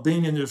of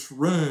being in this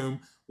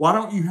room, why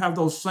don't you have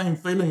those same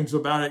feelings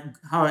about it,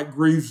 how it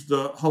grieves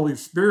the Holy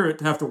Spirit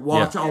to have to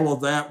watch all of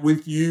that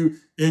with you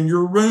in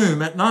your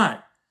room at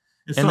night?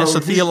 And it's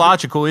a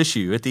theological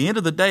issue. At the end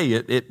of the day,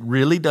 it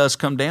really does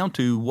come down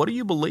to, what do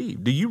you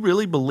believe? Do you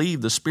really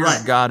believe the Spirit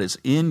of God is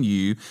in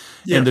you?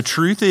 Yes. And the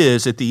truth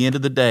is, at the end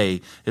of the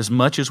day, as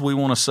much as we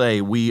want to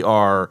say we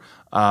are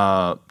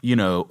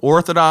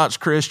Orthodox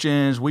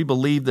Christians, we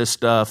believe this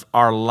stuff,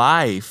 our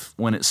life,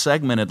 when it's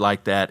segmented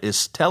like that,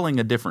 is telling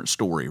a different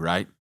story,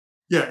 right?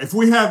 Yeah, if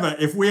we have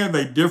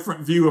a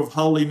different view of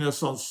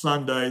holiness on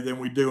Sunday than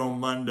we do on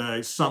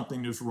Monday,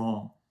 something is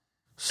wrong.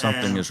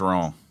 Something is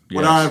wrong. Yes.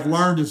 What I've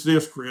learned is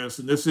this, Chris,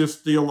 and this is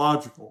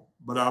theological,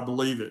 but I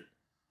believe it.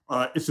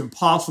 It's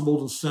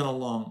impossible to sin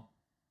alone.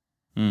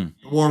 And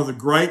one of the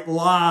great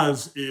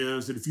lies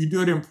is that if you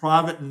do it in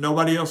private and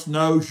nobody else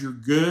knows you're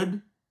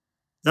good,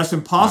 that's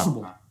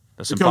impossible.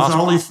 That's because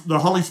impossible. The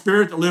Holy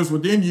Spirit that lives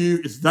within you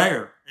is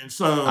there. And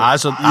so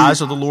eyes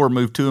of the Lord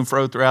move to and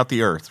fro throughout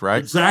the earth, right?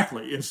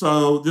 Exactly. And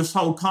so this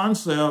whole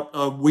concept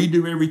of we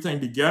do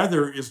everything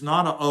together is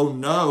not a, oh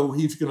no,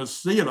 he's going to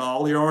see it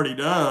all. He already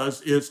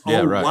does. It's,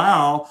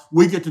 wow,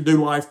 we get to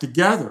do life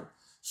together.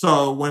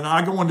 So when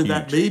I go into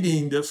that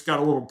meeting that's got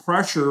a little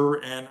pressure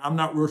and I'm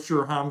not real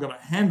sure how I'm going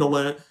to handle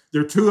it,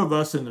 there are two of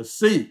us in the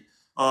seat.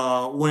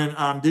 When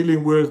I'm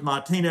dealing with my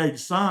teenage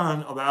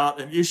son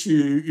about an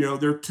issue,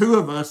 there are two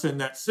of us in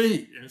that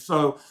seat. And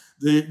so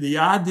the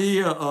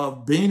idea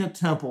of being a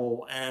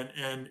temple, and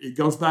it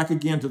goes back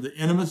again to the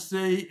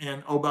intimacy,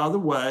 and oh, by the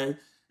way,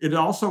 it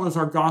also is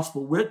our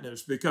gospel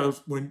witness,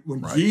 because when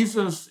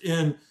Jesus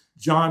in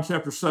John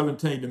chapter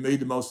 17, to me,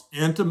 the most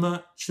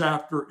intimate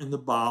chapter in the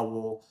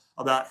Bible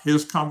about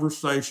his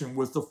conversation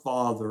with the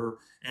Father,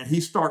 and he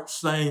starts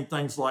saying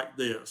things like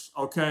this,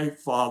 okay,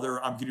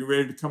 Father, I'm getting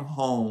ready to come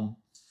home.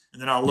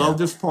 And then I love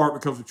this part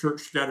because of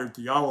church scattered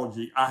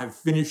theology. I have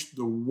finished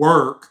the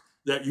work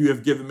that you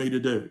have given me to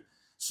do.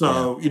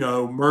 So,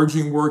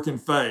 merging work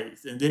and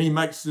faith. And then he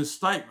makes this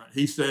statement.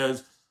 He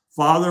says,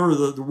 Father,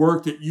 the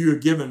work that you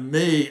have given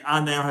me, I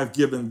now have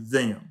given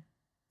them.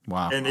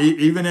 Wow. And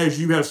even as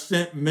you have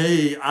sent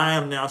me, I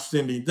am now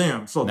sending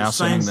them. So now the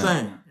same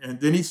thing. And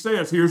then he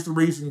says, here's the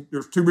reason.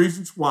 There's two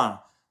reasons why.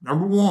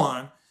 Number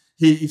one,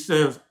 he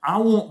says, I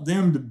want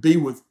them to be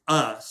with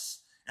us.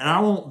 And I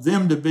want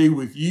them to be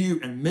with you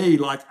and me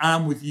like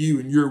I'm with you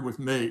and you're with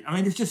me. I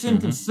mean, it's just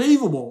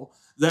inconceivable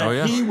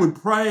that he would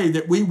pray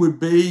that we would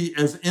be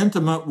as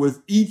intimate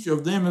with each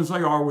of them as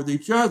they are with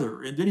each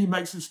other. And then he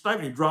makes this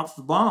statement, he drops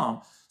the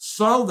bomb,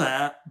 so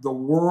that the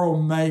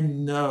world may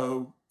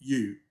know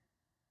you.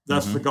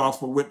 That's the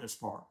gospel witness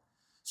part.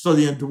 So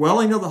the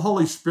indwelling of the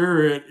Holy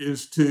Spirit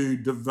is to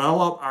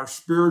develop our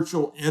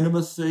spiritual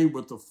intimacy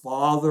with the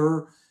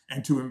Father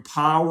and to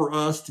empower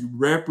us to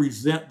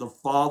represent the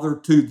Father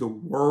to the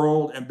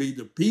world and be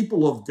the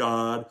people of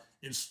God,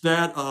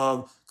 instead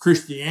of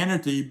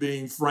Christianity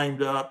being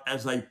framed up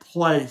as a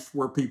place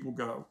where people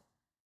go.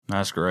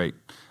 That's great.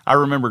 I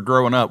remember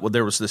growing up,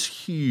 there was this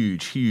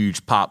huge,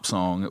 huge pop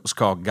song. It was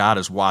called God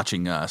is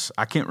Watching Us.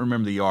 I can't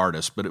remember the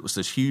artist, but it was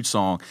this huge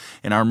song.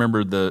 And I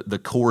remember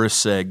the chorus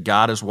said,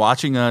 God is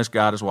watching us,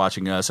 God is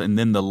watching us. And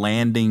then the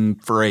landing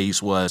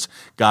phrase was,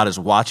 God is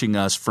watching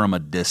us from a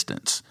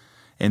distance.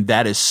 And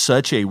that is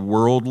such a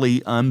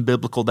worldly,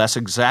 unbiblical, that's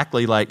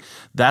exactly like,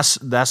 that's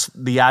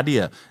the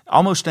idea.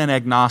 Almost an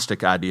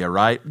agnostic idea,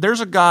 right?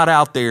 There's a God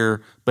out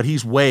there, but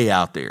he's way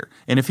out there.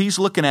 And if he's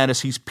looking at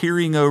us, he's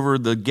peering over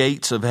the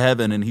gates of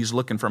heaven and he's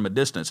looking from a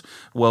distance.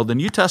 Well, the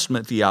New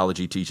Testament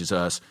theology teaches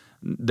us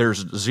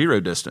there's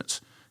zero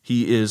distance.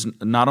 He is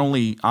not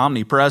only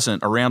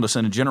omnipresent around us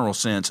in a general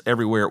sense,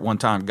 everywhere at one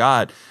time.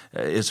 God,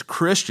 as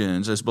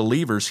Christians, as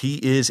believers, he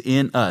is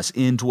in us,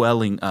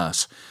 indwelling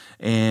us.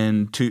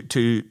 And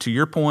to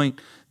your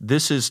point,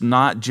 this is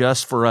not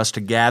just for us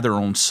to gather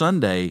on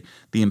Sunday.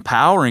 The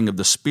empowering of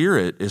the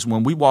Spirit is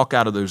when we walk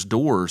out of those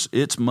doors.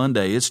 It's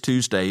Monday, it's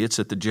Tuesday, it's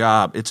at the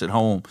job, it's at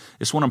home.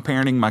 It's when I'm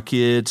parenting my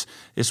kids.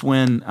 It's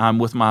when I'm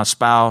with my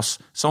spouse.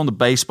 It's on the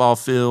baseball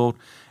field.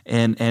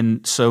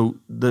 And so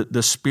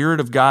the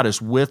Spirit of God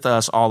is with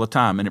us all the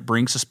time. And it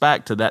brings us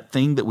back to that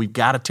thing that we've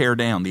got to tear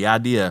down, the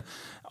idea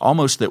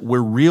almost that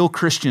we're real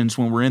Christians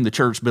when we're in the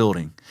church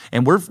building.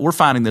 And we're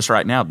finding this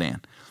right now,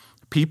 Dan.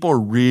 People are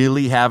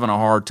really having a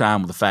hard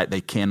time with the fact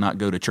they cannot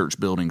go to church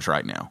buildings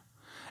right now.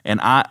 And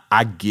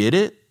I get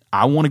it.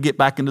 I want to get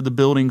back into the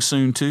building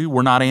soon too.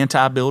 We're not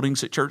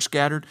anti-buildings at Church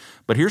Scattered.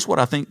 But here's what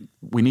I think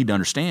we need to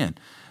understand.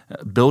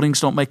 Buildings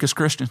don't make us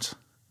Christians.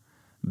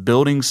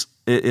 Buildings,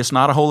 it's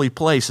not a holy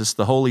place. It's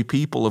the holy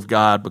people of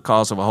God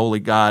because of a holy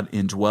God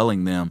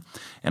indwelling them.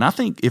 And I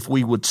think if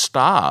we would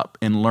stop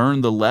and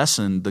learn the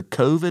lesson, the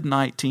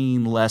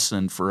COVID-19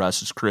 lesson for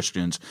us as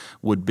Christians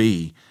would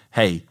be,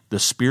 hey, the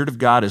Spirit of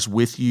God is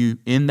with you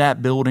in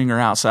that building or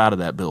outside of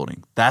that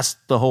building. That's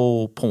the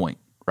whole point,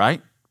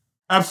 right?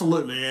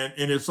 Absolutely. And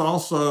it's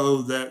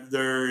also that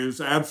there is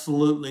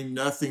absolutely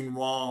nothing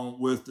wrong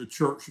with the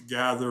church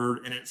gathered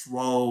and its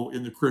role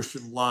in the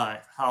Christian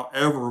life.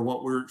 However,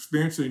 what we're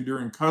experiencing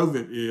during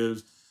COVID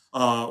is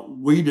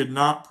we did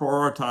not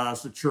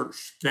prioritize the church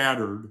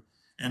scattered.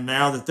 And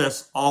now that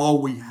that's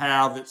all we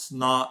have, it's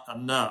not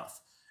enough.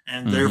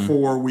 And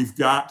therefore, we've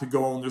got to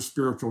go on this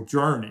spiritual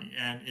journey.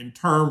 And in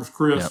terms,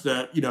 Chris,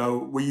 that,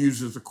 we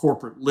use as a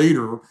corporate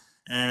leader,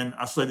 and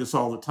I say this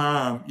all the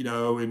time,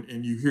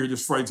 and you hear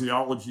this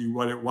phraseology,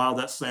 wow,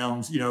 that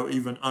sounds,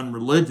 even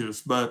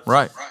unreligious. But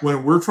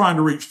when we're trying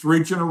to reach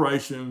 3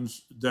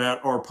 generations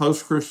that are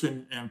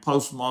post-Christian and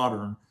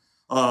postmodern,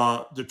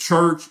 the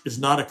church is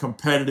not a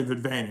competitive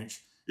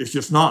advantage. It's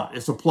just not.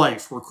 It's a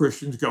place where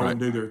Christians go and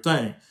do their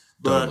thing.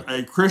 But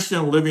a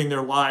Christian living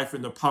their life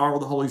in the power of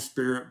the Holy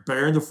Spirit,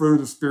 bearing the fruit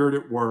of the Spirit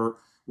at work,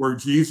 where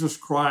Jesus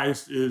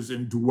Christ is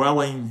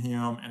indwelling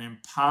him and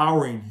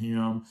empowering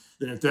him,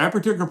 then at that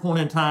particular point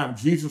in time,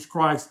 Jesus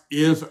Christ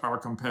is our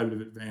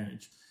competitive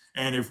advantage.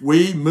 And if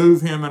we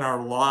move him in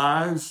our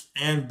lives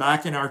and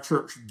back in our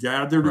church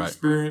gathered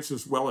experience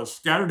as well as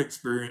scattered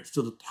experience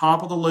to the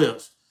top of the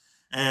list,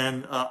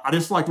 and I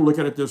just like to look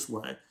at it this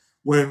way.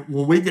 When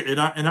we get, and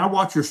I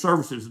watch your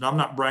services, and I'm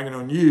not bragging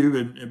on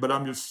you, but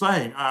I'm just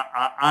saying,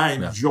 I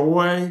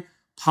enjoy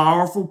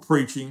powerful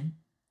preaching.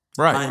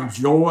 I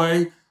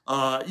enjoy,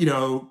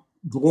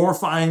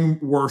 glorifying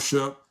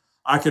worship.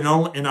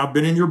 And I've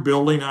been in your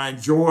building. I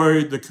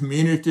enjoy the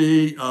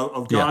community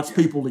of God's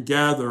people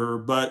together.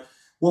 But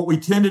what we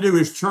tend to do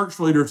as church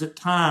leaders at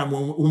time,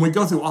 when we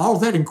go through all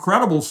that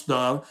incredible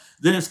stuff,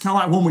 then it's kind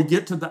of like when we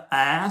get to the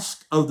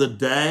ask of the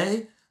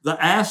day. The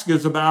ask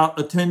is about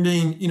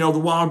attending, the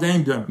Wild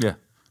Game Dinner. Yeah.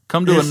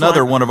 Come to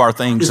another one of our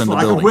things in the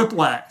building. It's like a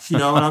whiplash,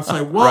 and I'm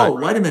saying, whoa,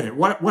 wait a minute.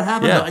 What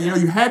happened?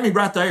 You had me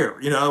right there,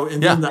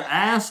 and then the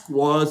ask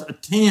was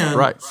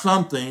attend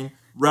something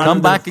rather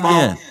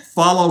than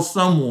follow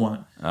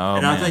someone. Oh,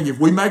 and I think if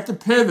we make the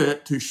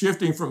pivot to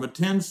shifting from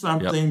attend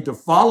something to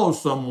follow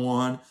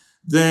someone,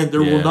 then there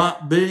will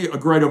not be a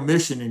great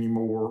omission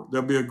anymore.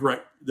 There'll be a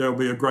great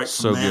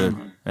so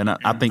commandment. Good. And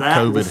I think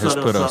COVID has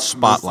put a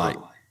spotlight.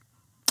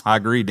 I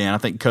agree, Dan. I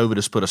think COVID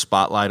has put a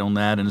spotlight on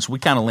that. And as we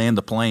kind of land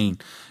the plane,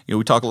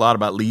 we talk a lot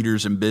about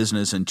leaders in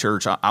business and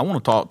church. I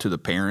want to talk to the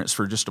parents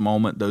for just a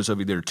moment, those of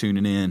you that are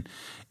tuning in.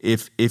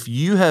 If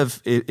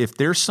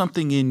there's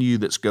something in you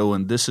that's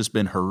going, this has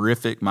been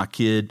horrific,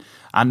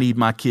 I need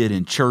my kid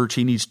in church.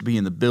 He needs to be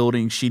in the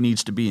building. She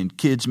needs to be in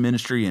kids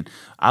ministry. And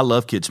I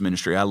love kids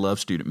ministry. I love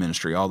student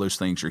ministry. All those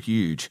things are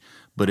huge.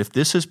 But if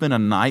this has been a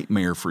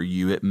nightmare for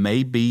you, it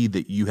may be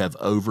that you have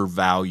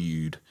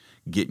overvalued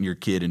getting your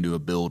kid into a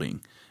building.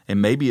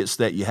 And maybe it's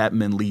that you haven't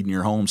been leading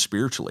your home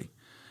spiritually.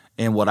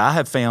 And what I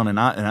have found, and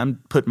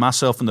I'm putting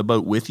myself in the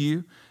boat with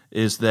you,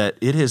 is that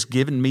it has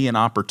given me an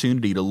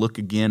opportunity to look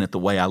again at the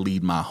way I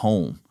lead my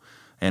home.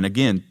 And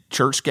again,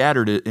 church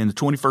scattered in the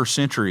 21st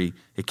century,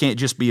 it can't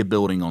just be a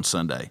building on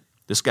Sunday.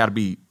 This got to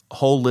be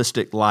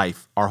holistic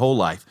life, our whole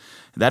life.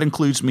 That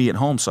includes me at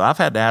home. So I've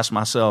had to ask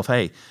myself,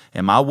 hey,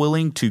 am I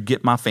willing to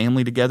get my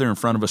family together in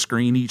front of a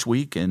screen each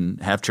week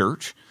and have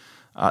church?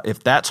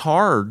 If that's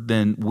hard,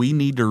 then we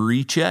need to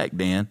recheck,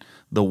 Dan,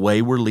 the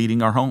way we're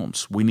leading our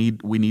homes. We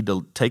need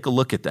to take a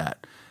look at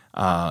that.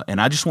 And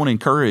I just want to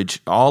encourage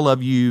all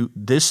of you,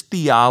 this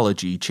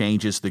theology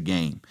changes the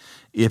game.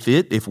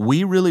 If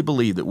we really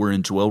believe that we're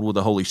indwelled with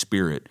the Holy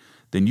Spirit,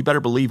 then you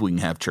better believe we can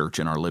have church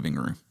in our living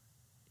room.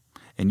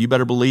 And you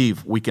better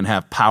believe we can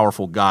have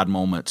powerful God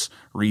moments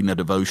reading a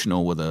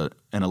devotional with an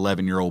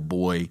 11-year-old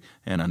boy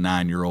and a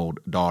 9-year-old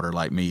daughter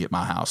like me at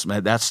my house.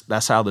 Man,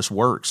 that's how this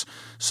works.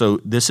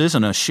 So this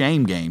isn't a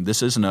shame game.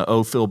 This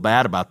isn't feel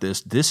bad about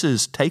this. This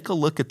is take a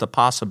look at the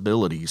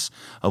possibilities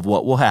of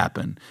what will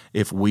happen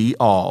if we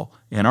all,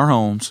 in our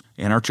homes,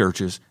 in our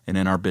churches, and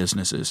in our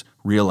businesses,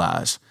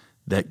 realize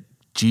that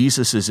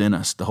Jesus is in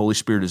us, the Holy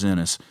Spirit is in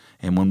us,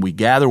 and when we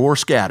gather or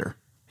scatter,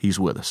 He's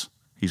with us.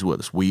 He's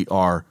with us. We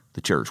are the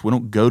church. We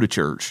don't go to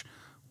church.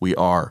 We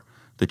are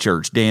the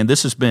church. Dan,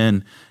 this has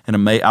been an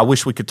amazing. I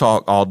wish we could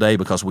talk all day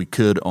because we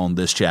could on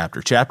this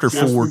chapter. Chapter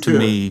 4 to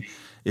me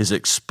is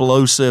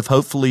explosive.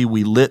 Hopefully,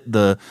 we lit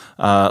the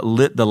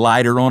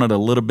lighter on it a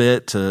little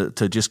bit to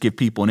just give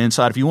people an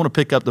insight. If you want to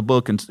pick up the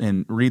book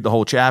and read the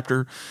whole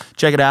chapter,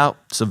 check it out.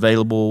 It's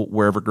available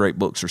wherever great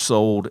books are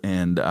sold,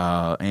 and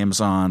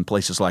Amazon,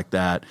 places like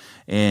that.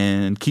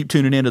 And keep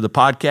tuning into the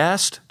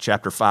podcast.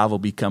 Chapter 5 will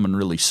be coming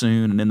really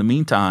soon. And in the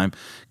meantime,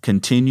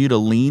 continue to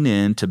lean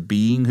into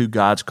being who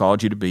God's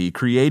called you to be,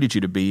 created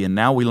you to be, and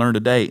now we learned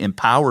today,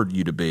 empowered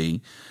you to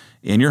be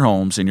in your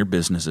homes, in your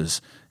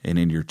businesses, and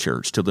in your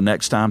church. Till the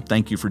next time,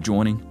 thank you for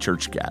joining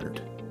Church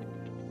Scattered.